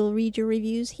 And we'll read your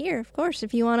reviews here, of course.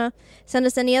 If you want to send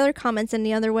us any other comments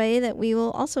any other way, that we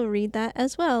will also read that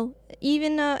as well.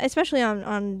 Even, especially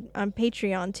on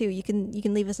Patreon, too. You can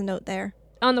leave us a note there.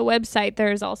 On the website,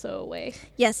 there's also a way.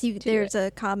 Yes, do there's a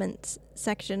comments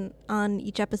section on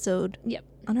each episode. Yep.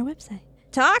 On our website.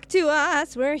 Talk to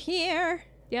us. We're here.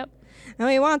 Yep. And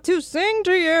we want to sing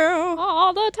to you.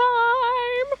 All the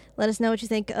time. Let us know what you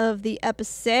think of the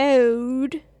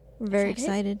episode. We're very Is that it?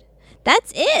 excited.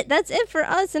 That's it. That's it for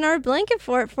us and our blanket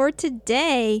fort for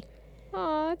today.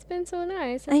 Oh, it's been so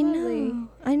nice. I And lovely. know.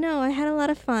 I know. I had a lot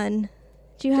of fun.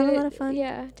 Did you have a lot of fun?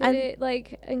 Yeah. Did I've- it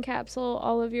encapsulate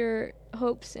all of your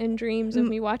hopes and dreams of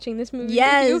me watching this movie?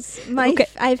 Yes. With you? Okay.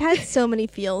 I've had so many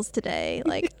feels today.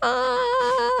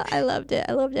 I loved it.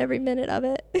 I loved every minute of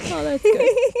it. Oh, that's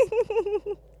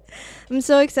good. I'm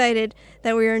so excited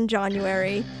that we're in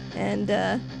January and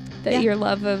That Yeah. your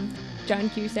love of John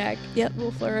Cusack Yep.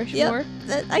 will flourish Yep. more.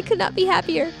 I could not be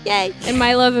happier. Yay. And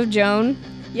my love of Joan.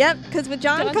 Yep, because with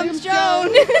John John comes comes Joan.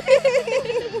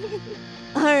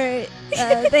 All right.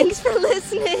 Thanks for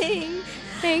listening.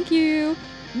 Thank you.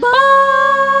 Bye.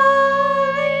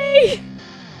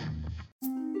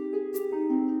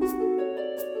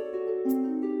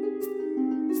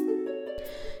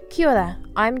 Kia ora,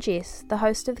 I'm Jess, the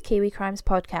host of the Kiwi Crimes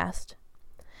podcast.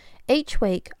 Each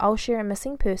week, I'll share a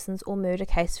missing persons or murder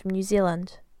case from New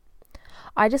Zealand.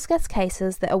 I discuss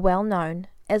cases that are well known,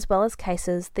 as well as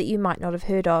cases that you might not have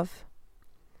heard of.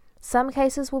 Some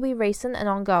cases will be recent and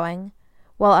ongoing,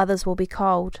 while others will be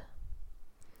cold.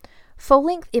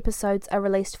 Full-length episodes are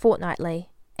released fortnightly,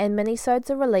 and minisodes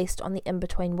are released on the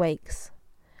in-between weeks.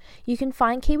 You can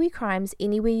find Kiwi Crimes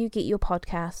anywhere you get your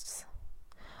podcasts.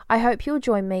 I hope you'll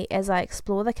join me as I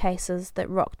explore the cases that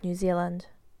rocked New Zealand.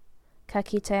 Ka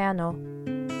kite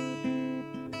anō.